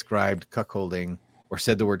described cuckolding or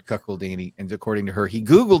said the word cuckolding, and according to her, he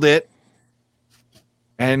Googled it.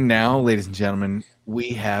 And now, ladies and gentlemen,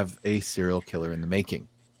 we have a serial killer in the making.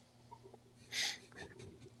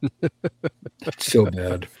 So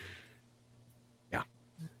bad. Yeah.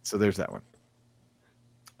 So there's that one.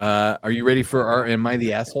 Are you ready for our Am I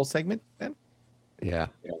the Asshole segment, Ben? Yeah.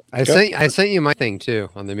 I sent you my thing too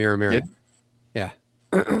on the Mirror. Did? Yeah.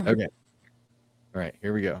 Okay. All right,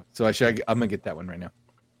 here we go. So I'm gonna get that one right now.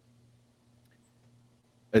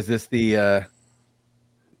 Is this the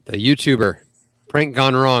YouTuber prank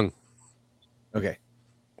gone wrong? Okay.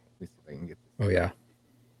 Let me see if I can get this. Oh yeah.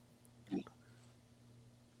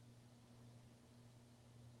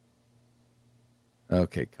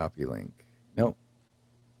 Okay, copy link. Nope.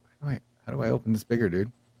 How do I open this bigger,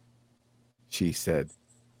 dude? She said.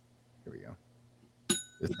 Here we go.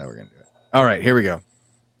 This is how we're gonna do it. All right, here we go.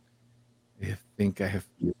 I think I have.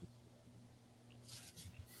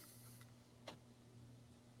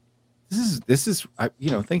 This is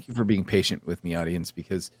thank you for being patient with me, audience,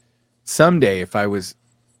 because someday if I was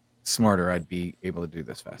smarter, I'd be able to do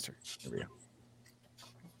this faster. Here we go.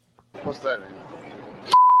 What's that?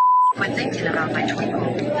 When thinking about my twinkle.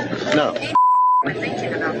 No. When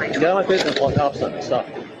thinking about my Get out of my business while top something. Stop.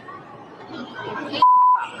 When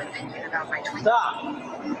thinking about my twinkle. Stop.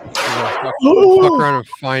 Fuck around and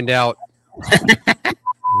find out.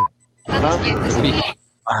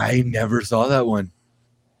 I never saw that one.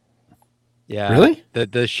 Yeah. Really?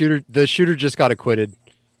 The shooter just got acquitted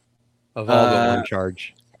of all but one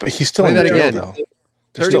charge. But he's still Play in that jail, again. though.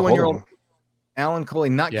 They're still 31-year-old holding him. Alan Coley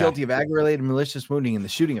not Yeah. guilty of aggravated malicious wounding in the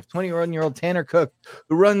shooting of 21-year-old Tanner Cook,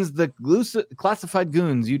 who runs the Classified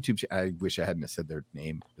Goons YouTube channel. I wish I hadn't said their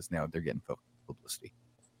name because now they're getting publicity.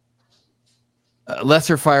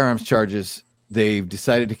 Lesser firearms charges they've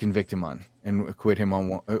decided to convict him on and acquit him on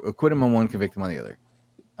one, convict him on the other.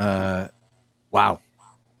 Wow.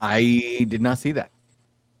 I did not see that.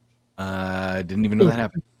 Didn't even know that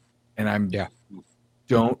happened. And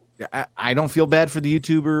I don't feel bad for the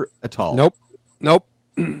YouTuber at all. Nope.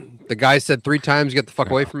 The guy said 3 times, "Get the fuck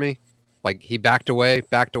away from me." Like he backed away,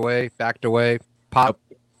 pop.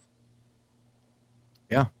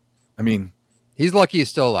 Yeah. I mean, he's lucky he's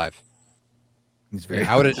still alive. He's very.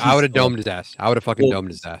 I would have domed his ass. I would have fucking domed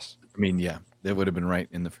his ass. I mean, yeah, that would have been right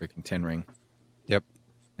in the freaking 10 ring. Yep.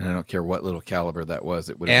 And I don't care what little caliber that was.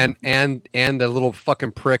 It would. And the little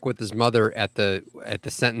fucking prick with his mother at the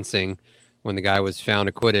sentencing when the guy was found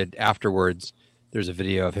acquitted afterwards. There's a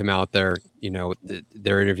video of him out there,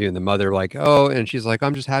 they're interviewing the mother, like, oh, and she's like,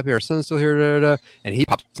 I'm just happy our son's still here. Da, da, da. And he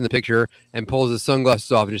pops in the picture and pulls his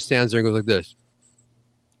sunglasses off and just stands there and goes like this.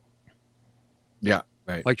 Yeah,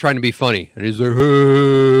 right. Like trying to be funny. And he's like,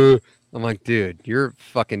 "Huh." I'm like, dude, you're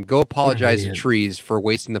fucking go apologize to trees for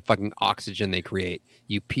wasting the fucking oxygen they create.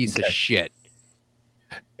 You piece of shit.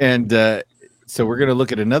 And so we're going to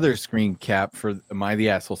look at another screen cap for Am I the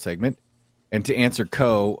Asshole segment. And to answer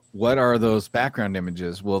what are those background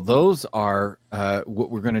images? Well, those are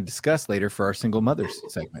what we're going to discuss later for our single mothers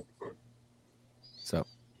segment. So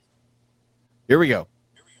here we go.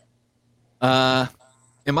 Am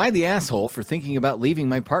I the asshole for thinking about leaving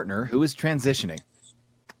my partner who is transitioning?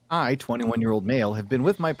 I, 21-year-old male, have been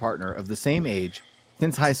with my partner of the same age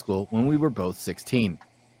since high school when we were both 16.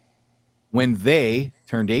 When they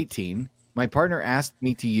turned 18, my partner asked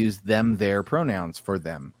me to use them/their pronouns for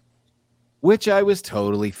them, which I was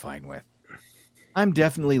totally fine with. I'm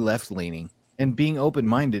definitely left-leaning, and being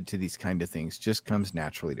open-minded to these kind of things just comes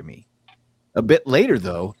naturally to me. A bit later,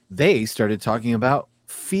 though, they started talking about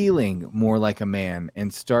feeling more like a man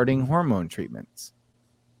and starting hormone treatments.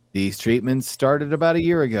 These treatments started about a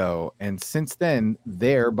year ago, and since then,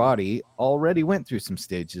 their body already went through some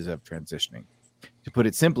stages of transitioning. To put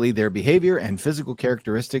it simply, their behavior and physical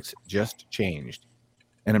characteristics just changed,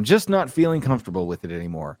 and I'm just not feeling comfortable with it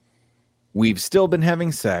anymore. We've still been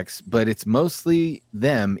having sex, but it's mostly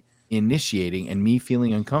them initiating and me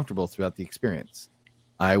feeling uncomfortable throughout the experience.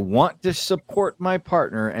 I want to support my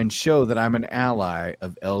partner and show that I'm an ally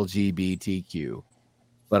of LGBTQ,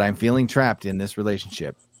 but I'm feeling trapped in this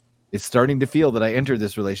relationship. It's starting to feel that I entered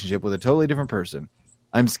this relationship with a totally different person.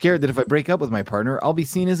 I'm scared that if I break up with my partner, I'll be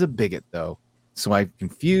seen as a bigot, though. So I'm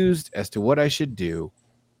confused as to what I should do.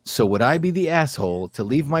 So would I be the asshole to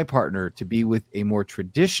leave my partner to be with a more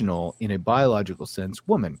traditional, in a biological sense,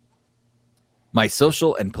 woman? My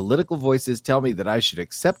social and political voices tell me that I should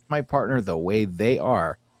accept my partner the way they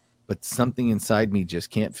are, but something inside me just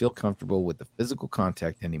can't feel comfortable with the physical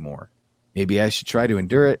contact anymore. Maybe I should try to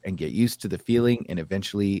endure it and get used to the feeling, and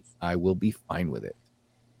eventually I will be fine with it.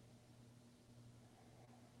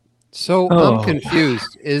 So Oh. I'm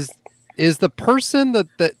confused. Is the person that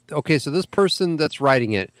okay? So this person that's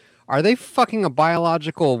writing it, are they fucking a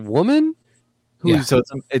biological woman? Yeah. So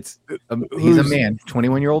he's a who's- man,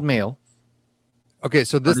 21-year-old male. Okay,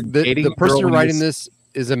 so this Started dating the a girl person when he writing was- this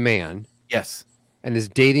is a man. Yes. And is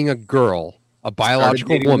dating a girl, a Started biological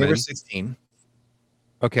dating when they woman. were 16.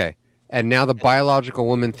 Okay. And now the biological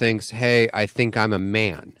woman thinks, "Hey, I think I'm a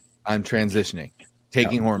man. I'm transitioning,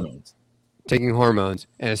 taking hormones." Taking hormones,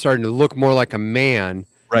 and it's starting to look more like a man,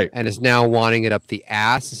 right? And is now wanting it up the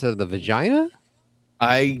ass instead of the vagina.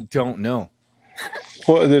 I don't know.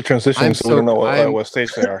 Well, they're transitioning, I'm so we don't know I'm- what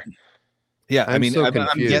stage they are. Yeah, I I'm mean, so I'm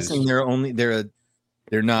guessing confused.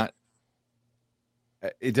 they're not.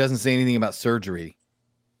 It doesn't say anything about surgery.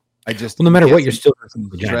 I just Well, no matter what, guessing you're still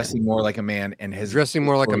dressing more like a man and his Dressing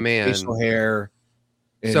more like a man. facial hair.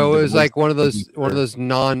 and So the it was voice like one of looking those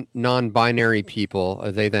for- non-binary people,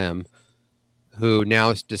 they them, who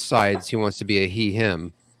now decides he wants to be a he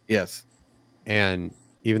him. Yes. And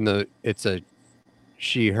even though it's a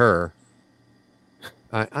she her,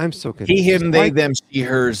 I'm so confused. He, him, they, Why- them, she,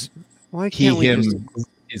 hers. Why He, can't we him just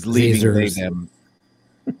is leaving they, Zers. them.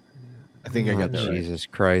 I think I got that right. Jesus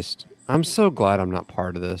Christ! I'm so glad I'm not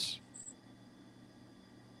part of this.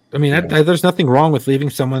 I mean, there's nothing wrong with leaving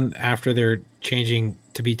someone after they're changing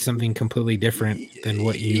to be something completely different than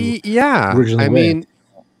what you Yeah, originally I were. mean,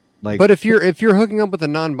 like, but if you're hooking up with a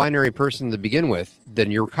non-binary person to begin with,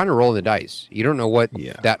 then you're kind of rolling the dice. You don't know what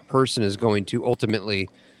that person is going to ultimately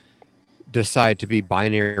decide to be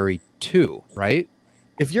binary to, right?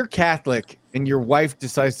 If you're Catholic and your wife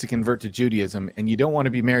decides to convert to Judaism and you don't want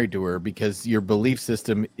to be married to her because your belief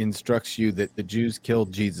system instructs you that the Jews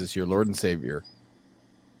killed Jesus, your Lord and Savior,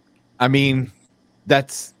 I mean,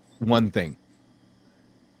 that's one thing.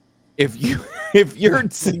 If your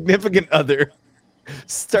significant other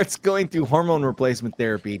starts going through hormone replacement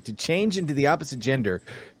therapy to change into the opposite gender,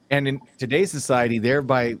 and in today's society,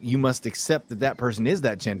 thereby you must accept that that person is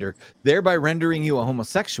that gender, thereby rendering you a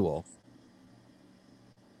homosexual.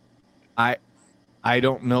 I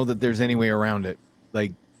don't know that there's any way around it.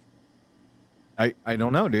 Like, I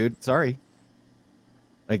don't know, dude. Sorry.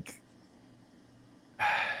 Like,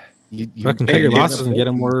 you Fucking cut your losses and get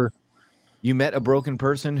them where you met a broken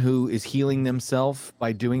person who is healing themselves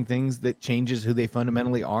by doing things that changes who they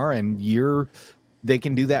fundamentally are, and they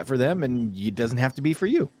can do that for them, and it doesn't have to be for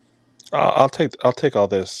you. I'll take all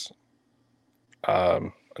this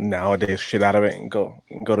nowadays shit out of it and go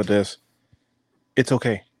to this. It's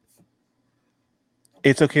okay.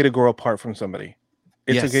 It's okay to grow apart from somebody.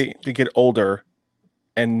 It's Yes. okay to get older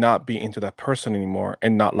and not be into that person anymore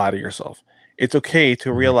and not lie to yourself. It's okay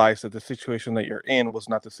to realize that the situation that you're in was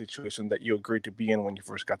not the situation that you agreed to be in when you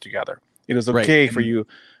first got together. It is Right. okay for you.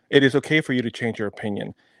 It is okay for you to change your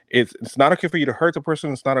opinion. It's not okay for you to hurt the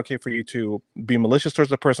person. It's not okay for you to be malicious towards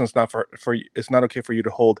the person. It's not it's not okay for you to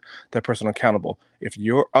hold that person accountable. If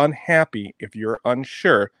you're unhappy, if you're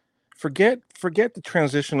unsure, forget the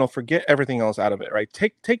transitional, forget everything else out of it, right?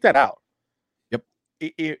 Take that out. Yep.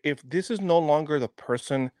 If this is no longer the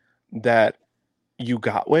person that you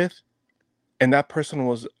got with, and that person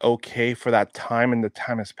was okay for that time and the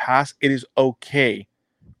time has passed, it is okay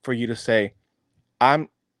for you to say,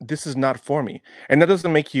 this is not for me. And that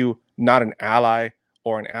doesn't make you not an ally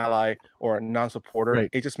or a non-supporter. Right.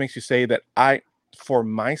 It just makes you say that for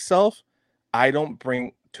myself, I don't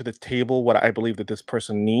bring to the table what I believe that this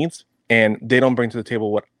person needs, and they don't bring to the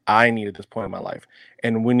table what I need at this point in my life.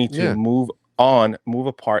 And we need to Yeah. move on, move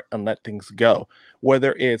apart, and let things go.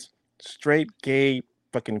 Whether it's straight, gay,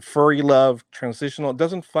 fucking furry love, transitional, it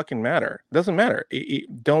doesn't fucking matter. It doesn't matter.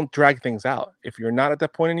 Don't drag things out. If you're not at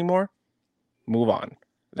that point anymore, move on.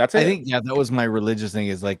 That's it. I think, that was my religious thing,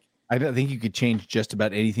 is like, I don't think you could change just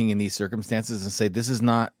about anything in these circumstances and say, this is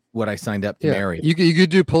not what I signed up to marry. You could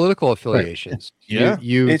do political affiliations. Yeah.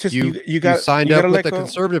 You It's just you you got signed you up gotta with let a go.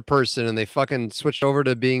 conservative person, and they fucking switched over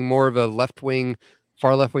to being more of a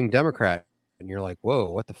far left wing Democrat, and you're like, whoa,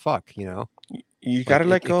 what the fuck, you know? You got to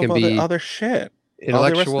let go of all the other shit. All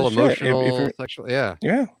the rest of Intellectual, the shit. If emotional, you're- sexual, yeah.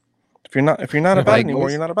 Yeah. If you're not about Like- it anymore,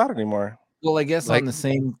 you're not about it anymore. Well, I guess Like- on the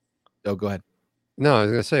same. Oh, go ahead. No, I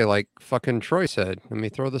was gonna say, like fucking Troy said. Let me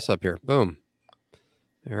throw this up here. Boom.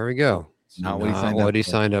 There we go. It's Not what he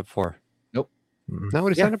signed up for. for. Nope. Not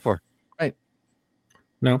what he Yeah. signed up for. Right.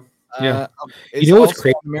 No. Yeah. It's You know what's also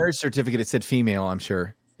crazy? on the marriage certificate, it said female, I'm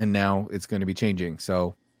sure, and now it's going to be changing.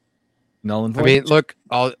 So null and void. I mean, look,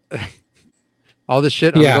 all the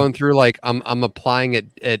shit Yeah. I'm going through, like I'm applying at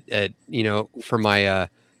for my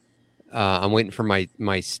I'm waiting for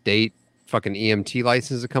my state fucking EMT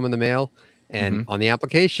license to come in the mail, and on the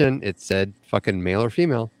application it said fucking male or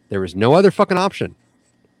female. There was no other fucking option.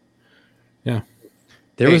 Yeah.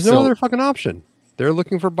 There Hey, was no so- other fucking option. They're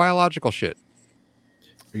looking for biological shit.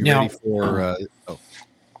 Are you Now- ready for? I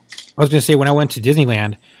was going to say when I went to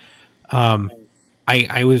Disneyland,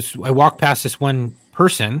 I walked past this one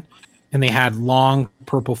person, and they had long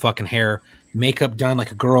purple fucking hair, makeup done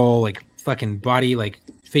like a girl, like fucking body, like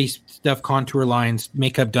face stuff, contour lines,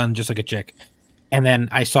 makeup done just like a chick. And then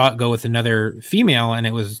I saw it go with another female, and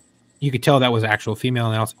it was, you could tell that was actual female.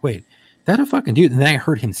 And I was like, wait, that a fucking dude? And then I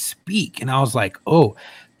heard him speak, and I was like, oh,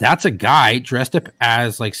 that's a guy dressed up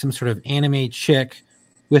as like some sort of anime chick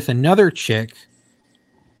with another chick.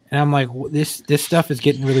 And I'm like, this stuff is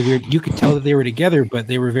getting really weird. You could tell that they were together, but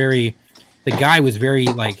they were the guy was very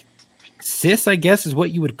like cis, I guess is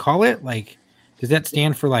what you would call it. Like, does that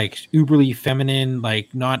stand for like uberly feminine,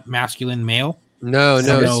 like not masculine male? No,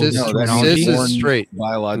 cis is straight.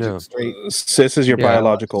 Biological straight. Cis is your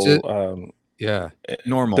biological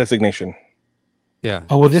normal designation. Yeah.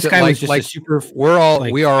 Oh well, this guy was just a super. We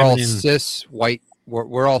are all feminine. cis white.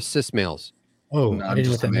 We're all cis males. Oh, No, I didn't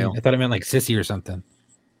know what just a that male. meant. I thought it meant like sissy or something.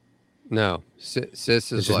 No, cis is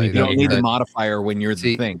just like me You don't need the that- modifier when you're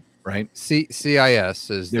the thing, right? CIS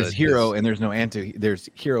is There's the hero and there's no anti. There's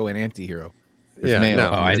hero and anti-hero. There's Yeah, male. no,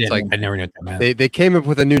 Oh, I it's didn't. like I never knew what that meant. they came up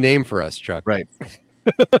with a new name for us, Chuck. Right.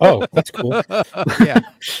 Oh, that's cool. Yeah.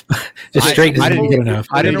 Just straight I isn't didn't good enough.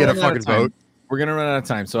 I didn't get a We're gonna run out fucking of time. vote. We're gonna run out of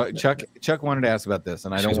time. So Chuck wanted to ask about this,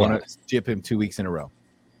 and I don't She's want wild. to skip him 2 weeks in a row.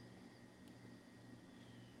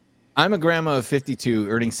 I'm a grandma of 52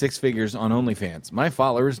 earning 6 figures on OnlyFans. My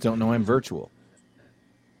followers don't know I'm virtual.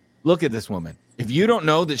 Look at this woman. If you don't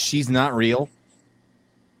know that she's not real,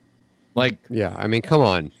 like, Yeah, I mean, come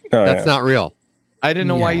on, Oh, that's yeah. not real. I didn't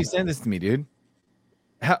know why Yeah. you sent this to me, dude.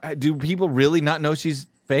 How do people really not know she's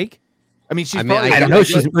fake? I mean, she's I mean, probably. I don't know.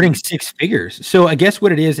 She's earning 6 figures. So I guess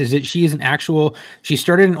what it is that she is an actual. She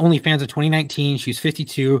started in OnlyFans in 2019. She's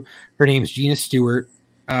 52. Her name is Gina Stewart.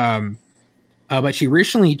 But she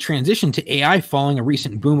recently transitioned to AI following a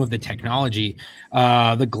recent boom of the technology.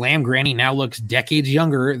 The glam granny now looks decades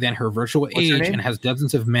younger than her virtual What's her age name? and has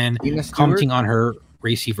dozens of men Gina Stewart? commenting on her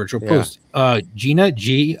racy virtual Yeah. posts. Gina,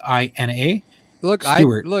 Gina. Look,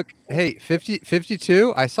 Stewart. Hey,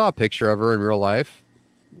 52. I saw a picture of her in real life.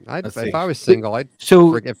 Let's see. If I was single, I'd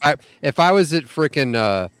So if I was at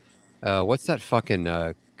freaking what's that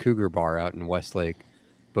fucking cougar bar out in Westlake?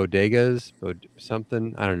 Bodegas,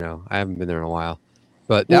 something. I don't know. I haven't been there in a while.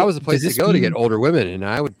 But that Well, was a place does to this go to get mean- older women, and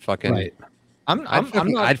I would fucking Right. I'm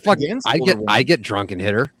not I'd get drunk and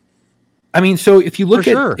hit her. I mean, so if you look For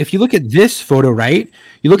at sure. if you look at this photo, right?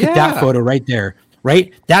 You look at that Yeah. photo right there,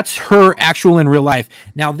 right? That's her actual in real life.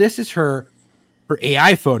 Now this is her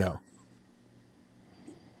AI photo.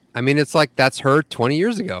 I mean, it's like that's her 20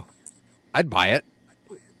 years ago. I'd buy it.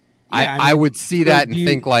 Yeah, I would see so that and do you-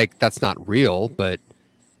 think like that's not real, but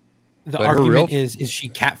The But her real- argument is she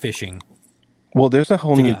catfishing? Well, there's a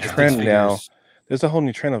whole To new get six trend now. figures. There's a whole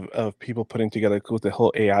new trend of people putting together with the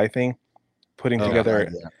whole AI thing, putting Oh, together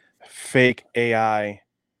yeah. fake AI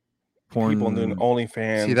Porn. people doing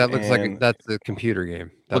OnlyFans. see that looks like and- that's a computer game.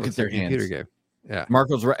 That Look looks at like their a computer hands. game. Yeah.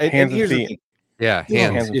 Marco's right. And Hands and here's the feet. thing. Yeah, Yeah,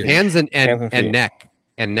 hands, hands and feet. hands and Hands and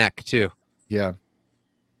feet. neck too. Yeah.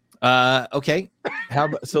 Okay. How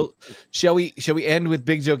about, so shall we end with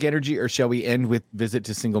Big Joke Energy or shall we end with Visit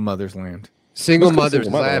to Single Mother's Land? Single Let's go mothers.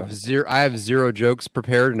 single I mother. have zero jokes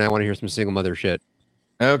prepared, and I want to hear some single mother shit.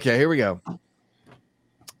 Okay, here we go.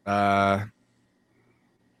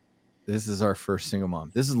 This is our first single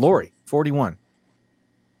mom. This is Lori, 41.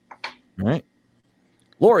 All right.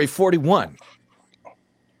 Lori, 41.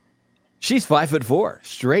 She's 5'4",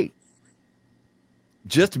 straight.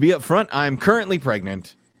 Just to be upfront, I'm currently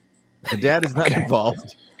pregnant. The dad is not Okay.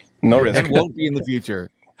 involved No risk. and won't be in the future.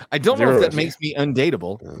 I don't know Zero if that risk. makes me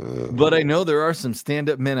undateable, but I know there are some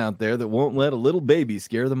stand-up men out there that won't let a little baby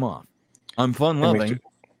scare them off. I'm fun-loving,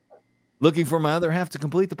 looking for my other half to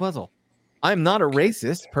complete the puzzle. I'm not a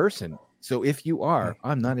racist person, so if you are,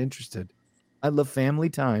 I'm not interested. I love family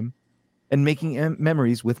time and making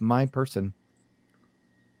memories with my person.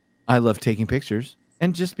 I love taking pictures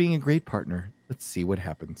and just being a great partner. Let's see what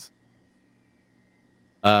happens.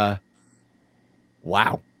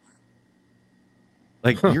 Wow.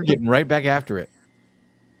 Like you're getting right back after it.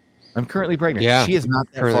 I'm currently pregnant. Yeah, She is not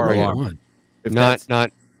that currently far pregnant. along. If Not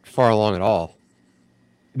that's- far along at all.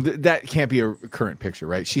 that can't be a current picture,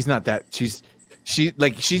 right? She's not that. She's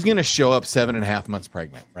gonna show up 7.5 months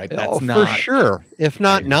pregnant, right? That's Oh, not for sure. If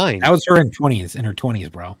not 9. That was her in her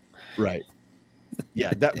 20s, bro. right.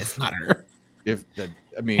 Yeah, that's not her. If the,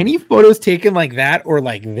 I mean, Any photos taken like that or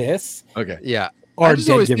like this? okay. Yeah. Or I just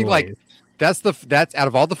dead always think giveaways. like that's out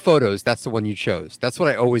of all the photos, that's the one you chose. That's what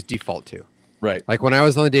I always default to. Right. Like when I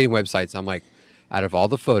was on the dating websites, I'm like, out of all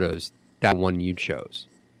the photos, that one you chose.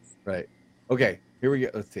 Right. Okay. Here we go.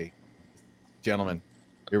 Let's see. Gentlemen,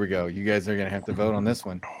 here we go. You guys are going to have to vote on this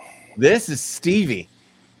one. This is Stevie.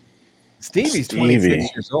 Stevie's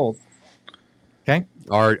 26 years old. Okay.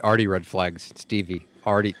 Already red flags. Stevie.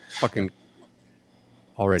 Already.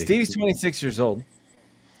 Stevie's 26 years old.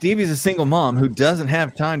 Stevie's a single mom who doesn't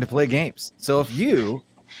have time to play games. So if you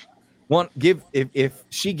if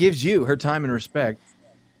she gives you her time and respect,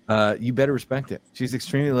 you better respect it. She's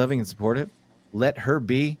extremely loving and supportive. Let her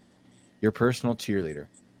be your personal cheerleader.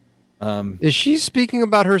 Is she speaking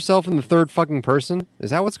about herself in the third fucking person? Is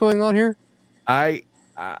that what's going on here? Yeah,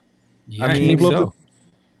 I can mean, you blow up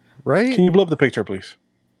right? Can you blow up the picture, please?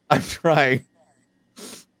 I'm trying,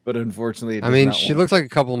 but unfortunately, it I does mean, not she work. looks like a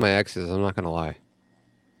couple of my exes. I'm not gonna lie.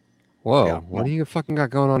 Whoa, Yeah, what do you fucking got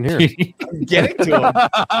going on here? I'm getting to him.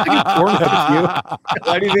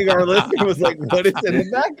 Why do you think our listener was like, "What is in the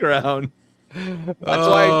background?" That's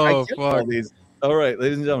why I kept all these. All right,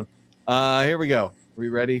 ladies and gentlemen, here we go. Are we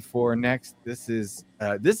ready for next? This is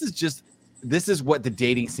what the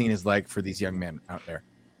dating scene is like for these young men out there.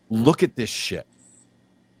 Look at this shit.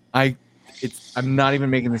 I'm not even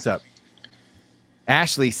making this up.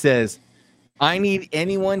 Ashley says, I need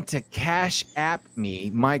anyone to cash app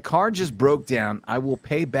me. My car just broke down. I will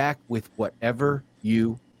pay back with whatever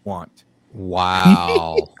you want.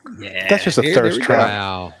 Wow. Yeah, that's just a thirst trap.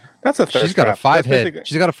 Wow. That's a thirst She's got trap. a 5 That's head. basically-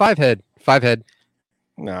 She's got a 5 head. 5 head.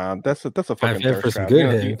 Nah, that's a fucking head thirst for some trap. good You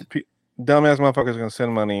know, head. dumbass motherfuckers gonna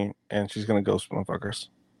send money and she's gonna ghost motherfuckers.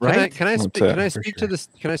 Right? Can I That's speak? it, Can I for speak sure. to this?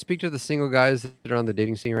 Can I speak to the single guys that are on the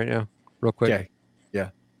dating scene right now, real quick? Okay. Yeah.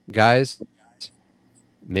 Guys,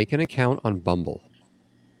 make an account on Bumble.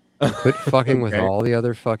 Quit fucking with Okay. all the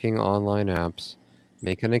other fucking online apps.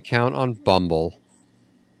 Make an account on Bumble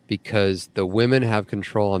because the women have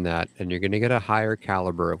control on that, and you're going to get a higher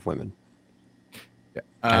caliber of women.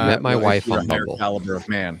 I met my well, wife if you're on a higher Bumble. caliber of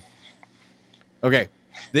man. Okay.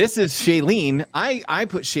 This is Shailene. I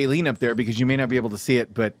put Shailene up there because you may not be able to see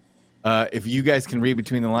it, but if you guys can read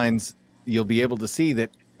between the lines, you'll be able to see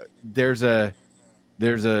that there's an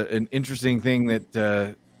interesting thing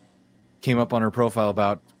that came up on her profile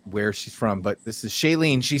about where she's from. But this is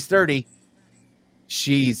Shailene. She's 30.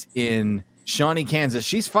 She's in Shawnee, Kansas.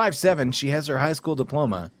 She's 5'7". She has her high school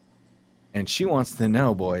diploma, and she wants to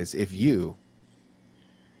know, boys, if you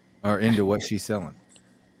are into what she's selling.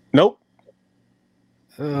 Nope.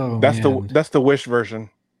 Oh, That's man. the Wish version.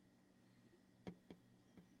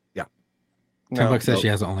 Yeah. $10 says she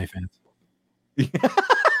has OnlyFans.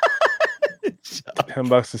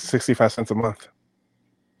 $10 is 65 cents a month.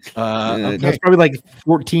 Okay. That's probably like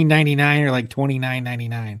 $14.99 or like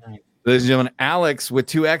 $29.99. Ladies and gentlemen, Alex with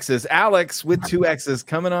 2 X's. Alex with 2 X's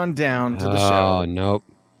coming on down to the show. Oh, nope.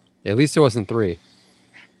 At least it wasn't 3.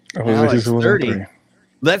 Alex, 30.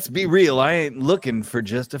 Let's be real. I ain't looking for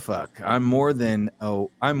just a fuck. I'm more than 1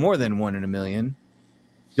 in a million.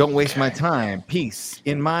 Don't waste my time. Peace.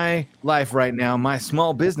 In my life right now, my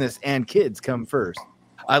small business and kids come first.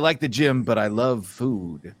 I like the gym, but I love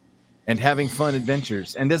food and having fun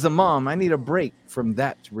adventures. And as a mom, I need a break from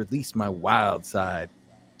that to release my wild side.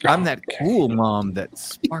 I'm that cool mom that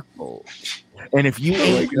sparkles. And if you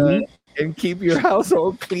ain't eat and keep your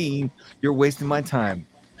household clean, you're wasting my time.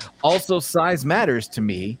 Also, size matters to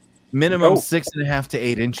me. Minimum 6.5 to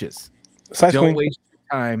 8 inches. Size Don't queen. waste your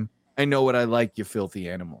time. I know what I like, you filthy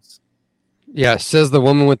animals. Yeah, says the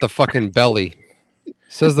woman with the fucking belly.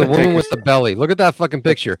 Says the woman with the belly. Look at that fucking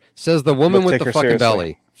picture. Says the woman Let's with take the her fucking seriously.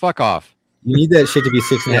 belly. Fuck off. You need that shit to be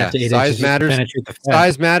 6.5 to 8 size inches. just to matters. penetrate the fat.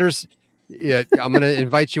 Size matters. Yeah, I'm gonna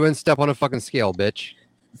invite you in. Step on a fucking scale, bitch.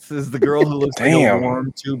 This is the girl who looks like a Damn.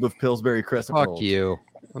 warm tube of Pillsbury Crescent Fuck rolls. you.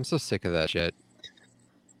 I'm so sick of that shit.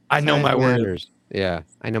 I know Size my worth. matters. Yeah,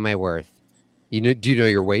 I know my worth. You know? Do you know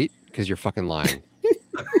your weight? Because you're fucking lying.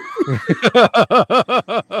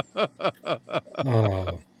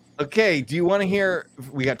 Oh. Okay, do you want to hear?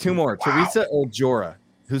 We got 2 more. Teresa or Jorah?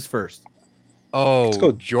 Who's first? Oh, Let's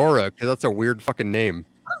go. Jorah, because that's a weird fucking name.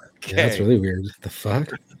 Okay. Yeah, that's really weird. What the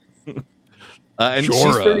fuck? And she's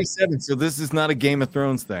Jorah. 37, so this is not a Game of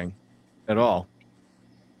Thrones thing at all.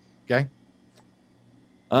 Okay.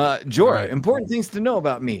 Jorah, Right. important things to know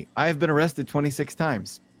about me. I have been arrested 26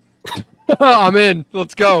 times. I'm in.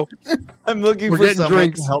 Let's go. I'm looking We're for getting someone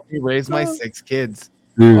drinks. to help me raise my 6 kids.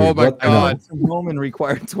 Oh my I god. work from home and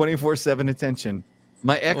require 24/7 attention.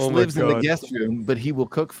 My ex Oh my lives in the God. guest room, but he will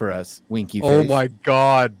cook for us. Winky face. Oh my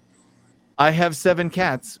god. I have 7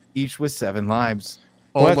 cats, each with 7 lives.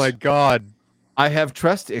 Oh What? my god. I have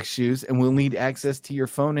trust issues and will need access to your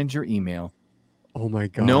phone and your email. Oh my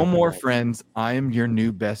god. No more friends. I am your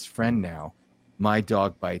new best friend now. My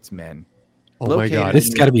Dog Bites Men. Oh my Located God. This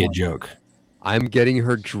has in got to be a Newport. joke. I'm getting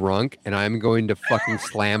her drunk, and I'm going to fucking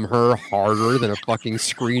slam her harder than a fucking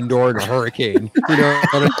screen door in a hurricane. You know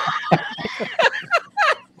what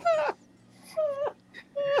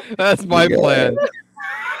That's my plan.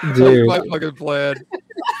 Dude. That's my fucking plan.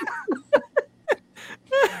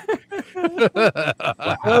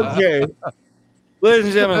 Okay. Ladies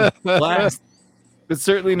and gentlemen, last but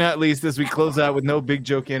certainly not least, as we close out with no big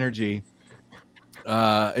joke energy,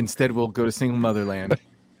 instead we'll go to Single Motherland.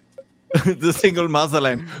 The Single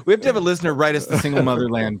Motherland. We have to have a listener write us the Single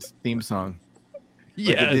Motherland theme song.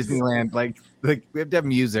 Like at Yes. Disneyland. Like we have to have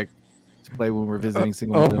music to play when we're visiting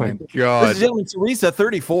Single Oh Motherland. my God. Ladies and gentlemen, Teresa,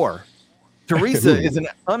 34. Teresa is an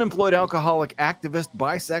unemployed alcoholic, activist,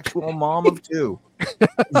 bisexual mom of 2.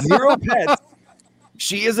 0 pets.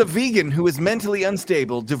 She is a vegan who is mentally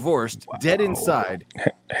unstable, divorced, dead inside.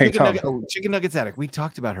 Hey, Tom. Chicken nuggets addict. We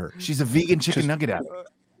talked about her. She's a vegan chicken nugget addict.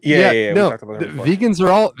 Yeah. We No, talked about the that before.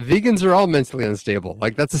 vegans are all mentally unstable.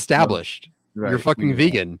 Like that's established. Right. You're fucking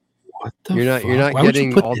vegan. What the You're fuck? not Why would you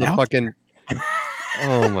getting put all that the out fucking.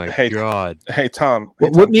 Oh my Hey, God. Hey, Tom.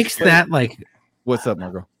 What makes that like? What's up,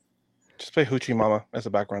 Margot? Just play Hoochie Mama as a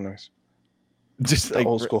background noise. Just The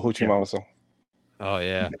old school Hoochie Mama song. Oh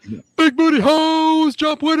yeah. Big booty hose,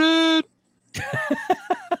 jump with it.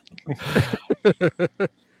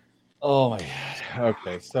 Oh my God.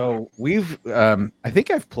 Okay, so we've I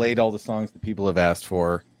think I've played all the songs that people have asked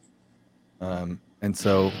for. And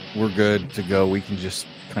so we're good to go. We can just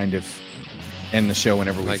kind of end the show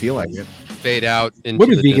whenever we feel like it. Fade out into What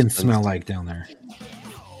do the vegans distance. smell like down there?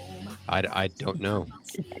 I don't know.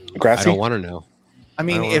 Grassy? I don't want to know. I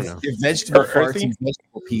mean, I don't if, know. if vegetable farts Earthy? and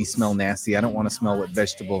vegetable pee smell nasty, I don't want to smell what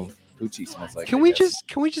vegetable poochie smells like. Can I we guess.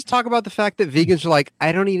 just talk about the fact that vegans are like,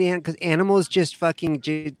 I don't eat because animals just fucking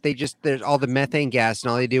there's all the methane gas and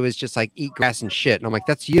all they do is just like eat grass and shit. And I'm like,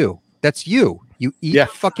 that's you. That's you. You eat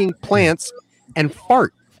fucking plants and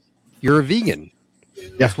fart. You're a vegan.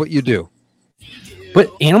 That's what you do. But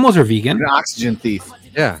animals are vegan. You're an oxygen thief.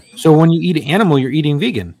 Yeah. So when you eat an animal, you're eating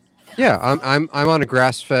vegan. Yeah, I'm on a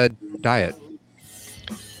grass-fed diet.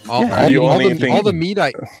 All the meat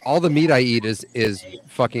I eat is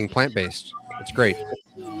fucking plant-based. It's great.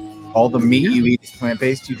 All the meat you eat is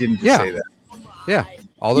plant-based. You didn't just say that. Yeah.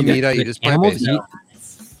 All the meat I eat is Animals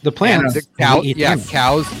plant-based. eat the plants. The cow, they eat yeah, them.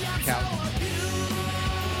 cows